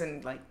tigers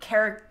and like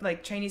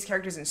Chinese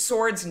characters and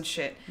swords and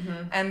shit.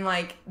 And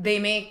like they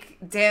make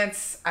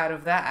dance out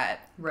of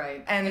that.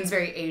 Right. And it's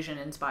very Asian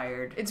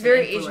inspired. It's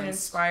very Asian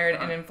inspired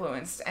and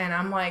influenced. And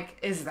I'm like,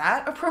 is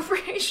that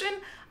appropriation?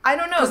 I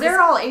don't know. Because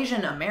they're all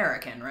Asian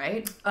American,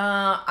 right?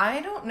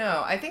 I don't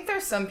know. I think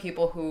there's some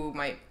people who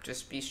might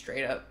just be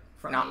straight up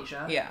from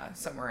Asia. Yeah,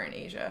 somewhere in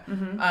Asia.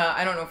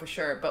 I don't know for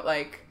sure, but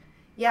like,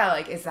 yeah,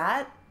 like, is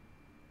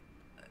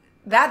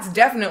that's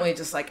definitely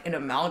just like an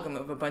amalgam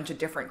of a bunch of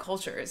different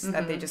cultures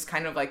that they just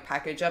kind of like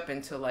package up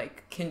into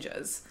like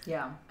Kinjas.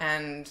 Yeah.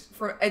 And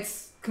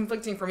it's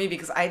conflicting for me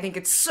because I think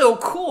it's so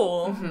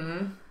cool.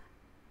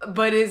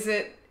 But is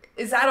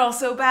that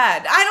also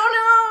bad? I don't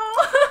know.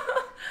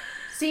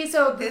 See,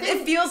 so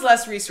it feels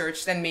less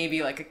researched than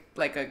maybe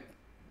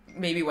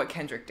maybe what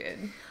Kendrick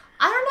did.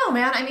 I don't know,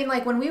 man. I mean,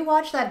 like, when we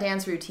watched that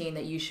dance routine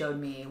that you showed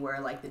me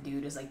where, like, the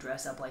dude is, like,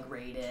 dressed up like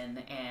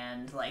Raiden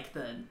and, like,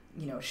 the,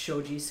 you know,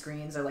 shoji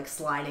screens are, like,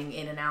 sliding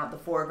in and out the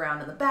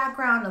foreground and the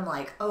background, I'm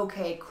like,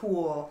 okay,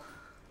 cool.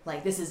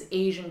 Like, this is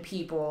Asian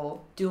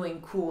people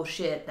doing cool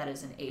shit that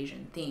is an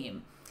Asian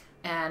theme.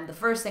 And the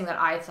first thing that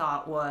I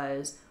thought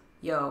was,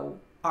 yo,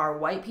 are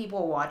white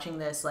people watching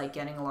this, like,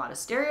 getting a lot of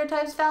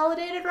stereotypes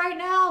validated right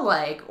now?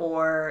 Like,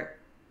 or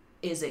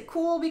is it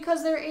cool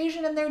because they're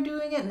Asian and they're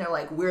doing it and they're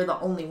like, we're the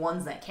only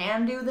ones that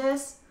can do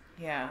this?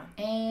 Yeah.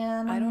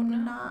 And I don't know.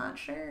 I'm not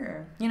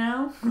sure, you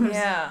know?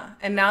 Yeah.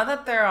 And now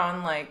that they're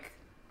on, like,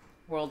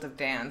 World of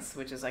Dance,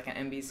 which is, like,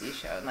 an NBC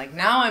show, like,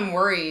 now I'm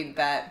worried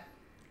that...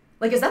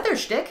 Like, is that their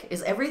shtick?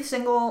 Is every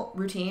single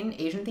routine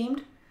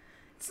Asian-themed?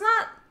 It's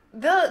not...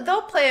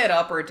 They'll play it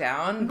up or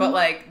down, but,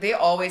 like, they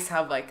always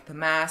have, like, the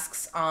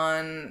masks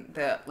on,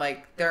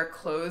 their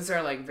clothes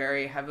are, like,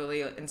 very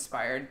heavily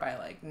inspired by,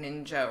 like,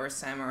 ninja or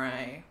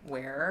samurai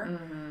wear.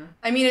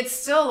 I mean, it's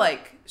still,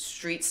 like,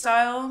 street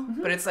style,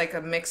 but it's, like,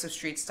 a mix of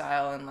street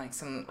style and, like,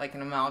 some, like,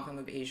 an amalgam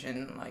of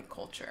Asian, like,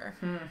 culture.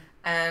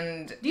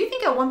 And... Do you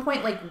think at one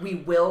point, like, we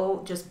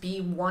will just be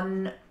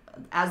one,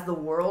 as the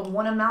world,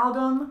 one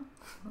amalgam?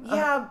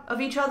 Yeah. Of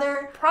each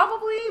other?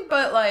 Probably,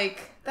 but,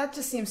 like... That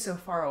just seems so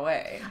far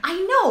away. I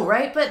know,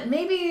 right? But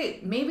maybe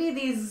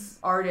these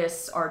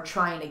artists are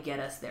trying to get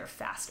us there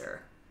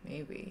faster.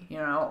 Maybe. You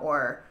know,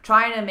 or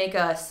trying to make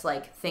us,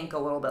 like, think a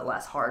little bit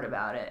less hard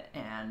about it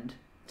and...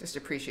 Just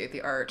appreciate the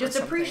art. Just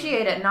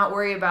appreciate it and not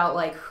worry about,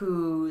 like,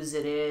 whose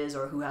it is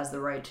or who has the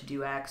right to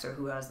do X or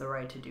who has the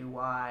right to do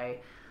Y.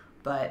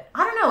 But,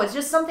 I don't know, it's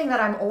just something that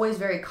I'm always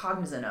very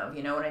cognizant of,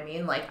 you know what I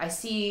mean? Like, I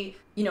see,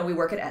 you know, we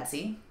work at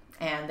Etsy.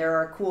 And there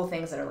are cool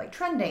things that are like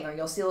trending, or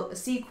you'll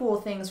see cool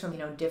things from, you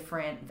know,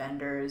 different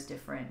vendors,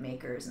 different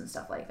makers and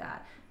stuff like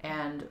that.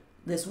 And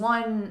this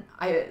one,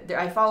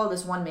 I follow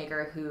this one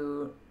maker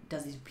who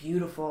does these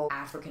beautiful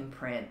African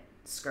print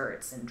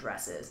skirts and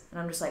dresses. And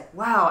I'm just like,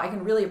 wow, I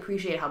can really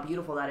appreciate how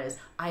beautiful that is.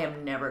 I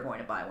am never going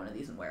to buy one of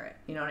these and wear it.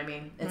 You know what I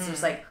mean? It's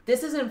just like,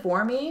 this isn't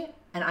for me,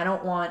 and I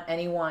don't want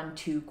anyone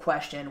to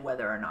question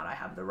whether or not I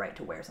have the right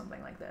to wear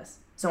something like this.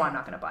 So I'm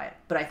not going to buy it.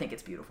 But I think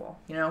it's beautiful,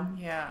 you know?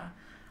 Yeah.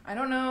 I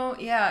don't know.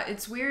 Yeah,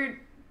 it's weird.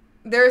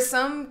 There are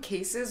some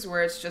cases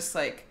where it's just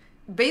like,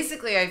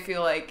 basically I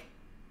feel like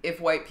if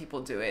white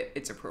people do it,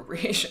 it's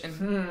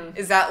appropriation.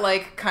 Is that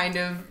like kind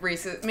of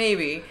racist?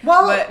 Maybe.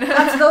 Well, but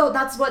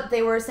that's what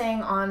they were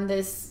saying on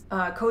this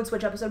Code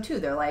Switch episode too.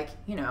 They're like,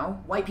 you know,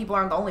 white people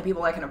aren't the only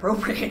people that can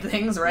appropriate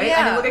things, right?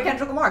 Yeah. I mean, look at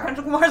Kendrick Lamar.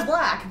 Kendrick Lamar's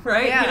black,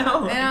 right? Yeah. You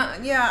know?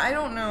 And, I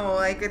don't know.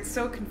 Like, it's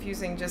so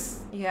confusing.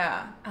 Just,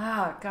 yeah.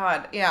 Ah,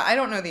 God. Yeah, I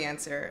don't know the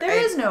answer. There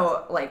is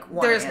no, like,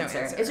 one There is answer.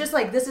 no answer. It's just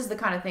like, this is the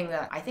kind of thing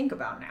that I think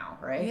about now,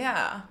 right?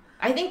 Yeah.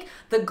 I think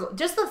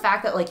just the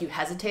fact that, like, you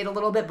hesitate a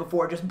little bit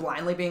before just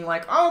blindly being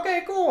like, oh,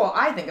 okay, cool,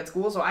 I think it's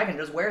cool, so I can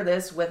just wear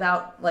this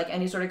without, like,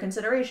 any sort of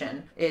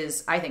consideration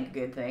is, I think, a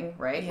good thing,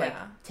 right? Yeah. Like,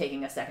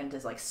 taking a second to,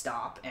 like,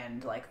 stop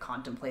and, like,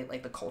 contemplate,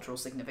 like, the cultural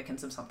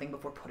significance of something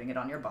before putting it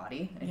on your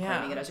body and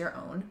claiming it as your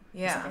own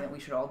is something that we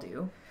should all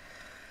do.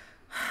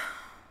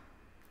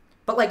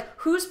 But, like,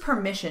 whose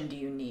permission do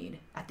you need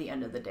at the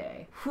end of the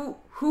day?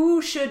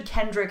 Who should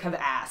Kendrick have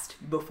asked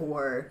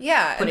before?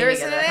 Yeah, and there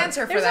isn't an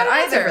answer for that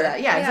either. Answer for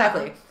that. Yeah,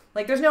 exactly.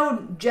 Like, there's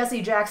no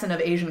Jesse Jackson of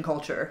Asian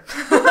culture.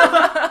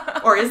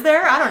 Or is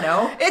there? I don't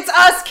know. It's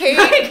us, Kate.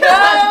 No,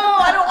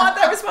 I don't want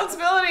that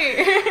responsibility.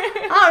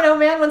 I don't know,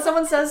 man. When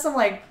someone says some,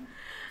 like,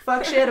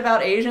 fuck shit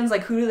about Asians,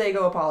 like, who do they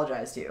go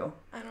apologize to?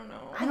 I don't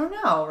know. I don't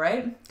know,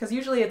 right? Because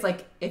usually it's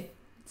like, if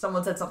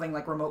someone said something,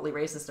 like, remotely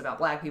racist about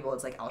black people,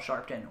 it's like Al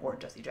Sharpton or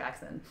Jesse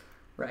Jackson,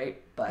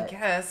 right? But I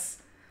guess.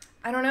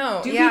 I don't know.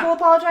 do people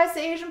apologize to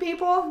Asian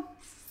people?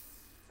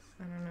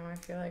 I don't know. I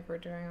feel like we're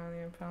doing all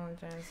the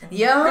apologizing.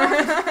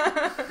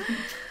 Yeah.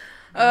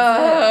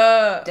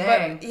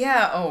 Dang. But,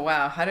 yeah. Oh,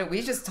 wow.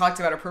 We just talked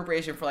about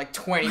appropriation for like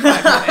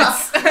 25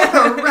 minutes.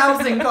 A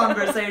rousing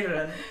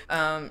conversation.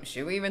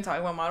 Should we even talk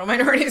about model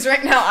minorities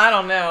right now? I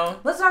don't know.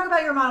 Let's talk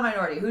about your model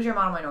minority. Who's your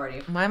model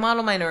minority? My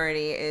model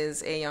minority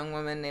is a young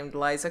woman named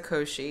Liza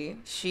Koshy.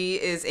 She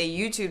is a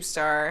YouTube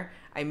star.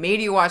 I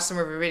made you watch some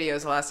of her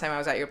videos the last time I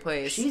was at your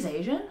place. She's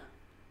Asian?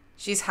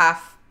 She's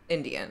half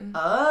Indian.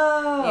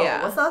 Oh.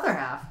 Yeah. What's the other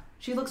half?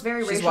 She looks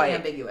very racially white.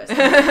 ambiguous.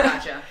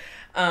 Gotcha.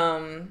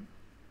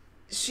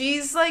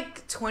 She's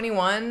like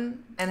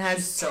 21 and has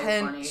She's so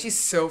 10. funny. She's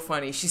so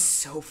funny. She's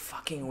so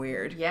fucking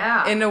weird.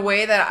 Yeah. In a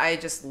way that I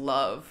just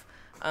love.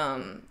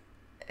 And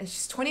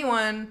she's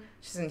 21.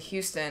 She's in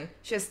Houston.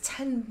 She has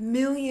 10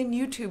 million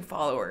YouTube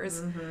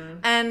followers. Mm-hmm.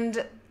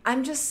 And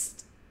I'm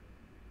just,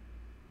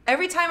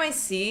 every time I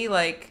see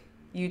like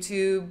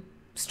YouTube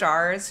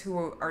stars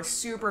who are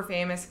super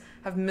famous,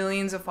 have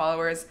millions of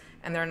followers,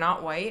 and they're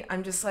not white,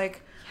 I'm just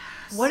like,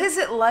 what is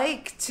it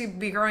like to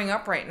be growing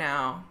up right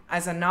now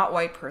as a not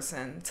white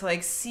person, to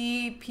like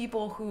see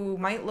people who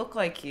might look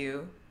like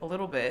you a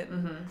little bit,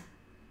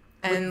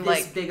 and with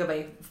like this big of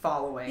a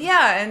following?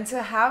 Yeah, and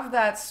to have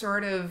that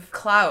sort of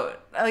clout,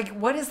 like,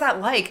 what is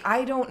that like?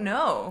 I don't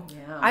know.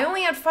 Yeah. I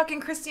only had fucking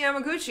Christy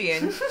Yamaguchi,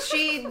 and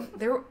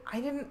I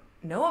didn't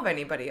know of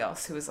anybody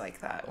else who was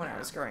like that when I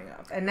was growing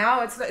up. And now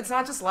it's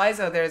not just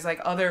Liza. There's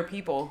like other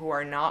people who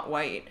are not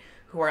white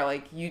who are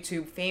like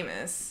YouTube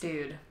famous.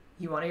 Dude,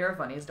 you want to hear a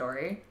funny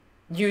story?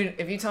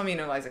 If you tell me you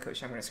know Liza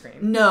Koshy, I'm gonna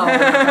scream. No,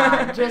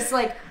 God. Just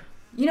like,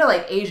 you know,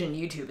 like Asian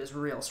YouTube is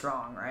real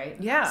strong, right?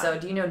 Yeah. So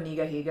do you know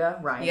Niga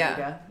Higa? Ryan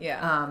Higa?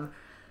 Yeah.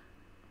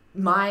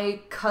 My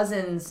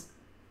cousin's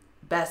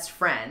best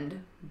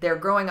friend, they're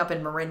growing up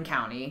in Marin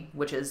County,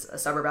 which is a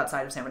suburb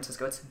outside of San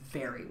Francisco. It's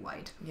very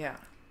white. Yeah.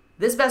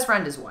 This best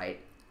friend is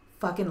white.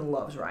 Fucking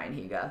loves Ryan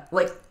Higa.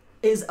 Like,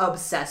 is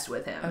obsessed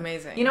with him.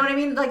 Amazing. You know what I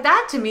mean? Like,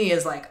 that to me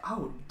is like,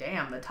 oh,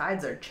 damn, the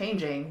tides are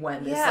changing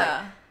when this,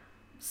 like,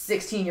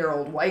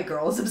 16-year-old white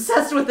girl is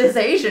obsessed with this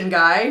Asian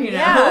guy, you know?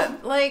 Yeah,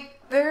 like,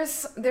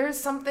 there's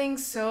something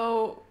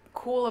so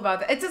cool about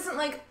that. It doesn't,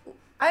 like,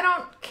 I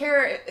don't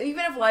care,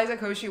 even if Liza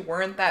Koshy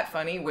weren't that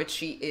funny, which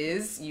she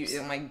is,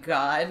 oh my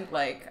god,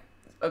 like,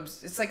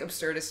 it's like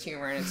absurdist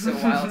humor, and it's so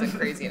wild and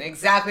crazy, and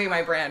exactly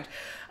my brand.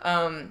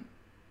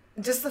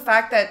 Just the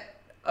fact that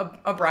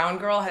a brown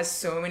girl has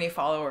so many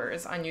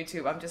followers on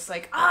YouTube, I'm just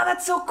like,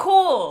 that's so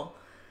cool.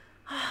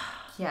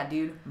 Yeah,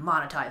 dude,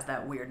 monetize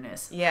that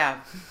weirdness.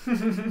 Yeah.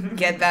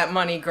 Get that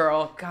money,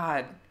 girl.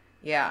 God.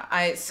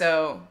 Yeah.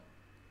 So,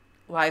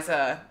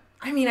 Liza,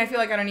 I mean, I feel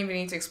like I don't even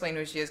need to explain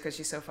who she is because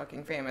she's so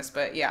fucking famous,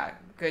 but yeah,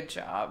 good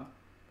job.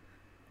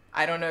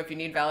 I don't know if you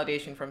need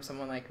validation from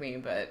someone like me,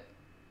 but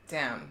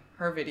damn,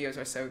 her videos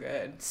are so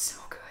good. So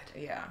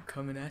good. Yeah.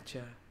 Coming at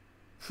ya.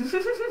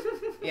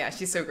 Yeah,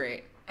 she's so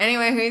great.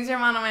 Anyway, who's your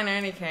model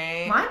minority,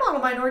 Kate? My model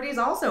minority is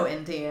also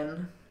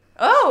Indian.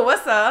 Oh,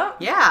 what's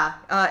up? Yeah,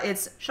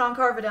 it's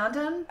Shankar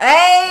Vedantam.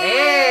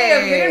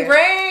 Hey! Hidden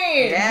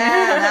Brain!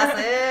 Yeah, that's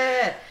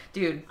it.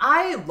 Dude,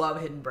 I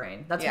love Hidden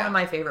Brain. That's Yeah. one of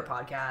my favorite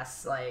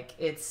podcasts. Like,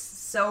 it's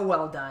so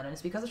well done, and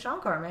it's because of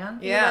Shankar, man.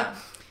 Yeah.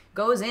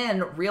 goes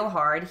in real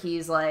hard.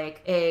 He's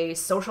like a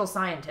social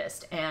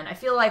scientist, and I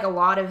feel like a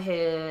lot of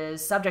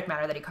his subject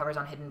matter that he covers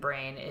on Hidden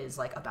Brain is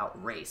like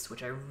about race,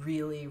 which I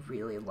really,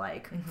 really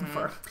like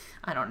for,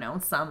 I don't know,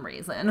 some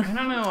reason. I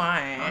don't know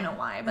why. I don't know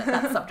why, but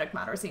that subject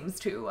matter seems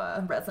to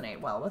resonate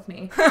well with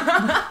me.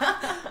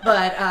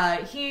 But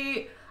I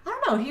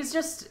don't know,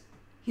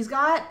 he's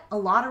got a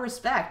lot of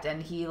respect,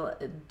 and he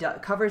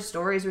covers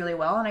stories really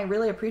well, and I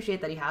really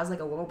appreciate that he has like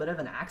a little bit of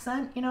an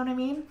accent, you know what I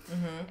mean?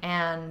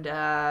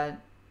 And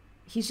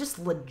he's just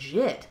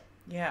legit.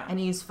 Yeah. And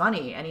he's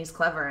funny, and he's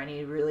clever, and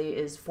he really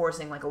is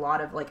forcing like a lot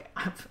of like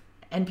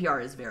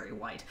NPR is very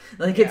white.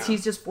 Like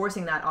he's just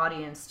forcing that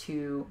audience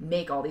to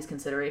make all these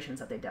considerations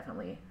that they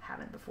definitely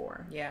haven't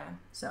before. Yeah.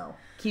 So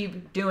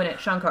keep doing it,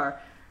 Shankar.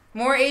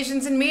 More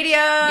Asians in media.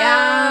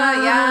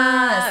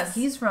 Yes.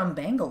 He's from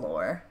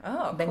Bangalore.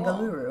 Oh,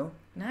 Bengaluru. Cool.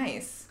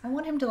 Nice. I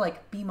want him to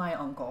like be my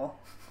uncle.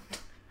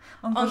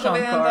 Uncle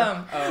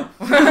Shankar. Oh.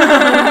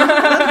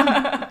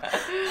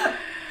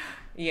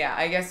 Yeah,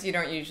 I guess you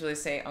don't usually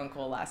say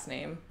uncle last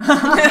name.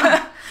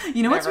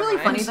 You know what's really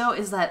funny though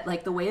is that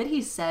like the way that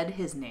he said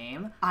his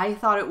name, I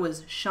thought it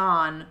was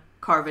Sean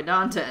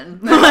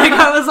Carvedanton. Like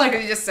I was like,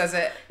 he just says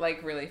it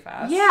like really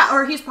fast. Yeah,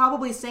 or he's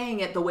probably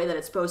saying it the way that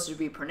it's supposed to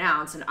be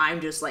pronounced, and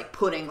I'm just like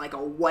putting like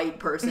a white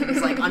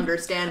person's like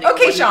understanding.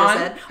 Okay, of what Sean.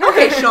 He just said.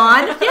 Okay,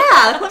 Sean.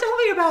 Yeah, tell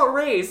me about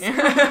race.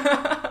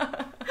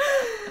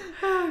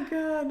 Oh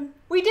God,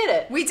 we did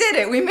it. We did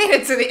it. We made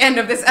it to the end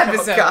of this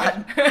episode. Oh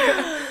God.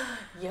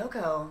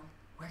 Yoko,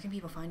 where can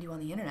people find you on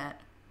the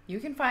internet? You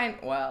can find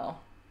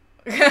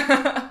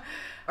Are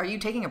you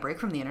taking a break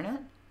from the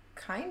internet?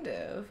 Kind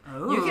of.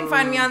 Oh. You can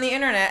find me on the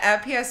internet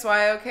at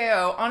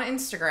PSYOKO on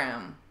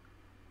Instagram.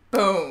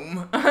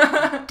 Boom.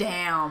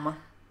 Damn.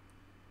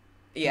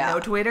 Yeah.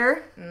 No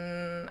Twitter?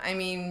 I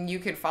mean, you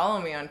could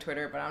follow me on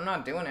Twitter, but I'm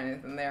not doing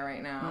anything there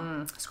right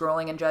now.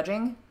 Scrolling and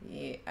judging?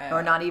 Yeah.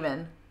 Or not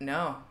even?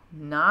 No.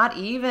 Not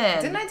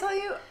even. Didn't I tell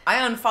you?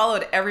 I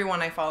unfollowed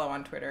everyone I follow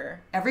on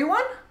Twitter.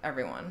 Everyone?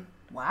 Everyone.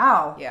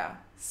 Wow. Yeah.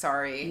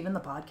 Sorry. Even the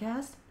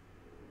podcast?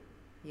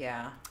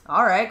 Yeah.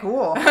 All right,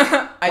 cool.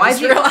 I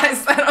just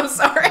realized that. I'm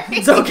sorry.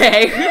 It's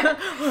okay.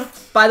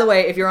 By the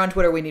way, if you're on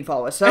Twitter, we need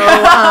followers. So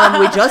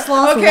we just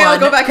lost one. Okay, I'll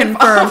go back and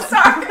confirmed.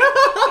 Sorry.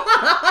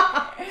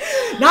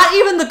 Not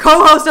even the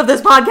co-host of this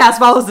podcast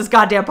follows this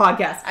goddamn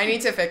podcast. I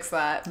need to fix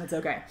that. It's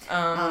okay.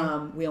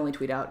 We only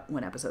tweet out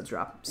when episodes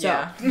drop. So.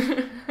 Yeah.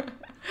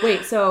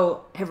 Wait,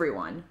 so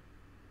everyone.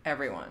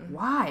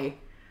 Why?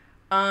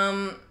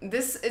 Why?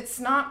 It's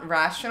not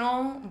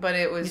rational, but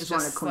it was You just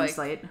wanted a clean like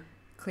slate?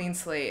 Clean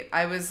slate.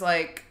 I was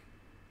like,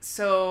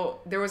 so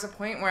there was a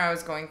point where I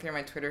was going through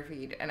my Twitter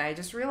feed, and I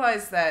just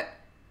realized that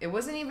it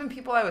wasn't even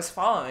people I was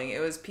following. It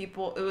was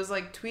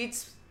like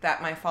tweets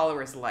that my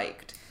followers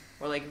liked.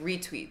 Or like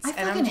retweets. I and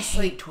fucking I'm just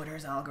hate like,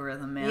 Twitter's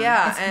algorithm, man.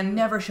 Yeah, it's and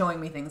never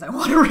showing me things I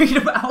want to read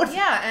about.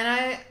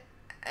 Yeah,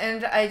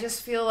 and I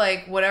just feel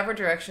like whatever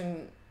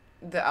direction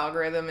the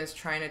algorithm is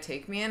trying to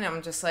take me in,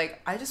 I'm just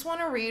like, I just want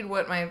to read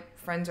what my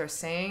friends are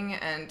saying,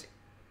 and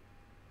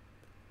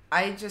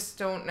I just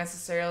don't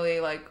necessarily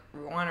like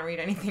want to read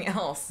anything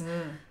else.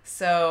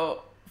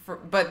 So,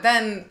 but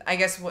then I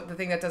guess the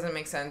thing that doesn't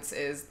make sense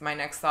is my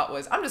next thought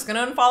was, I'm just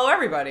gonna unfollow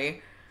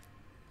everybody.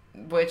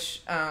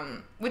 Which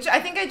I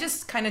think I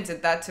just kind of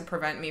did that to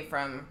prevent me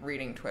from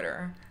reading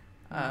Twitter,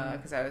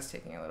 because I was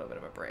taking a little bit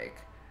of a break.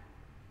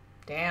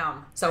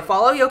 Damn. So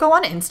follow Yoko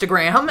on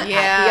Instagram at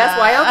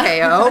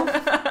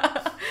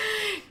PSYOKO.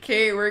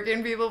 Kate, where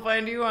can people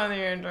find you on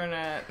the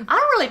internet? I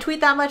don't really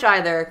tweet that much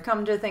either,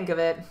 come to think of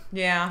it.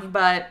 Yeah.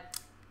 But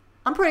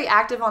I'm pretty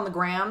active on the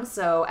gram,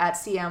 so at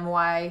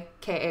CMYKAYTOE.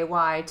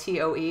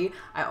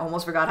 I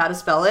almost forgot how to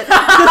spell it.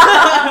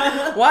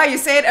 Why? You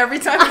say it every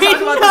time you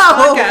talk about this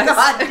podcast.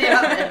 God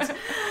damn it.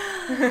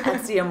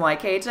 At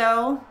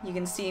CMYKato. You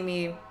can see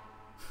me...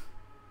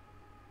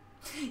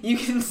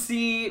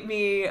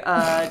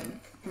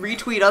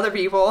 retweet other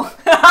people.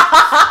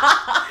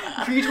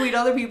 Retweet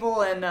other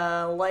people and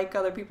like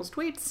other people's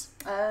tweets.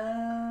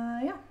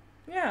 Yeah.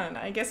 Yeah, and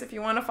I guess if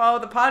you want to follow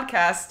the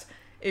podcast...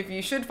 If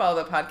you should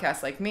follow the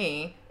podcast like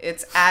me,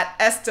 it's at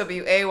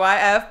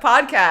SWAYF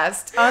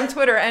Podcast on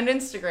Twitter and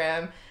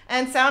Instagram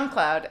and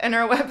SoundCloud. And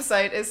our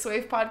website is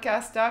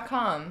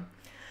swafepodcast.com.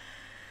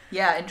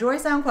 Yeah, enjoy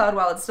SoundCloud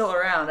while it's still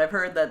around. I've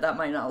heard that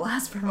might not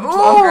last for much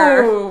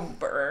longer. Oh,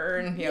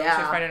 burn. Yeah, we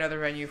should find another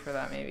venue for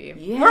that maybe.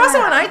 Yeah. We're also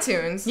on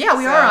iTunes. Yeah,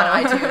 we are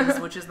on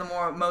iTunes, which is the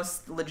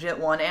most legit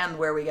one and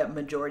where we get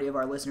majority of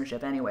our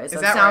listenership anyway. So is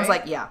it that sounds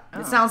right? like,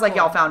 it sounds like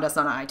y'all found us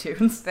on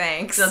iTunes.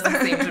 Thanks.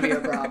 Doesn't seem to be a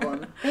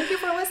problem. Thank you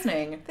for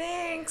listening.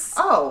 Thanks.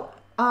 Oh,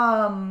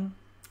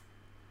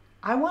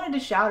 I wanted to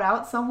shout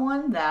out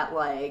someone that,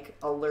 like,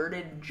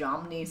 alerted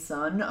Jomny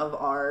Sun of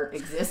our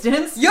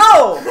existence.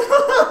 Yo!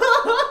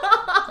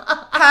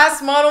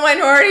 Past model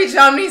minority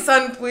Jomny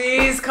Sun,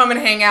 please come and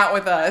hang out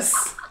with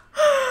us.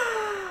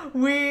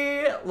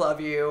 We love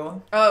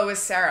you. Oh, it was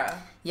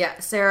Sarah. Yeah,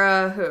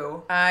 Sarah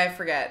who? I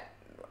forget.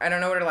 I don't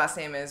know what her last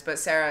name is, but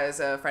Sarah is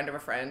a friend of a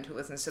friend who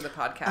listens to the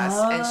podcast.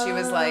 And she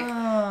was like,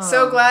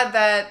 so glad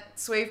that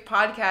Swave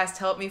podcast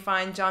helped me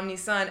find Jomny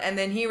Sun. And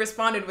then he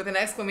responded with an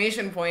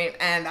exclamation point,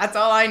 and that's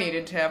all I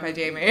needed to have my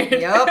day made.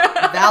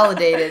 Yep,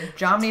 validated.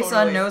 Jomny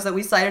Sun knows that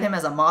we cited him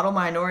as a model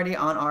minority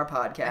on our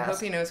podcast. I hope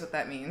he knows what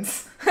that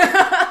means.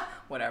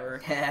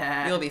 Whatever.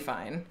 You'll be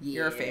fine. Yeah.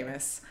 You're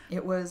famous.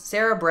 It was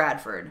Sarah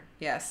Bradford.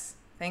 Yes.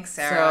 Thanks,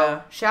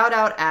 Sarah. So, shout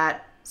out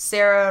at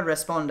Sarah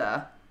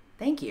Responda.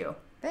 Thank you.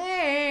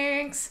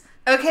 Thanks.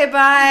 Okay, bye.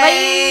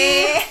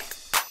 Bye.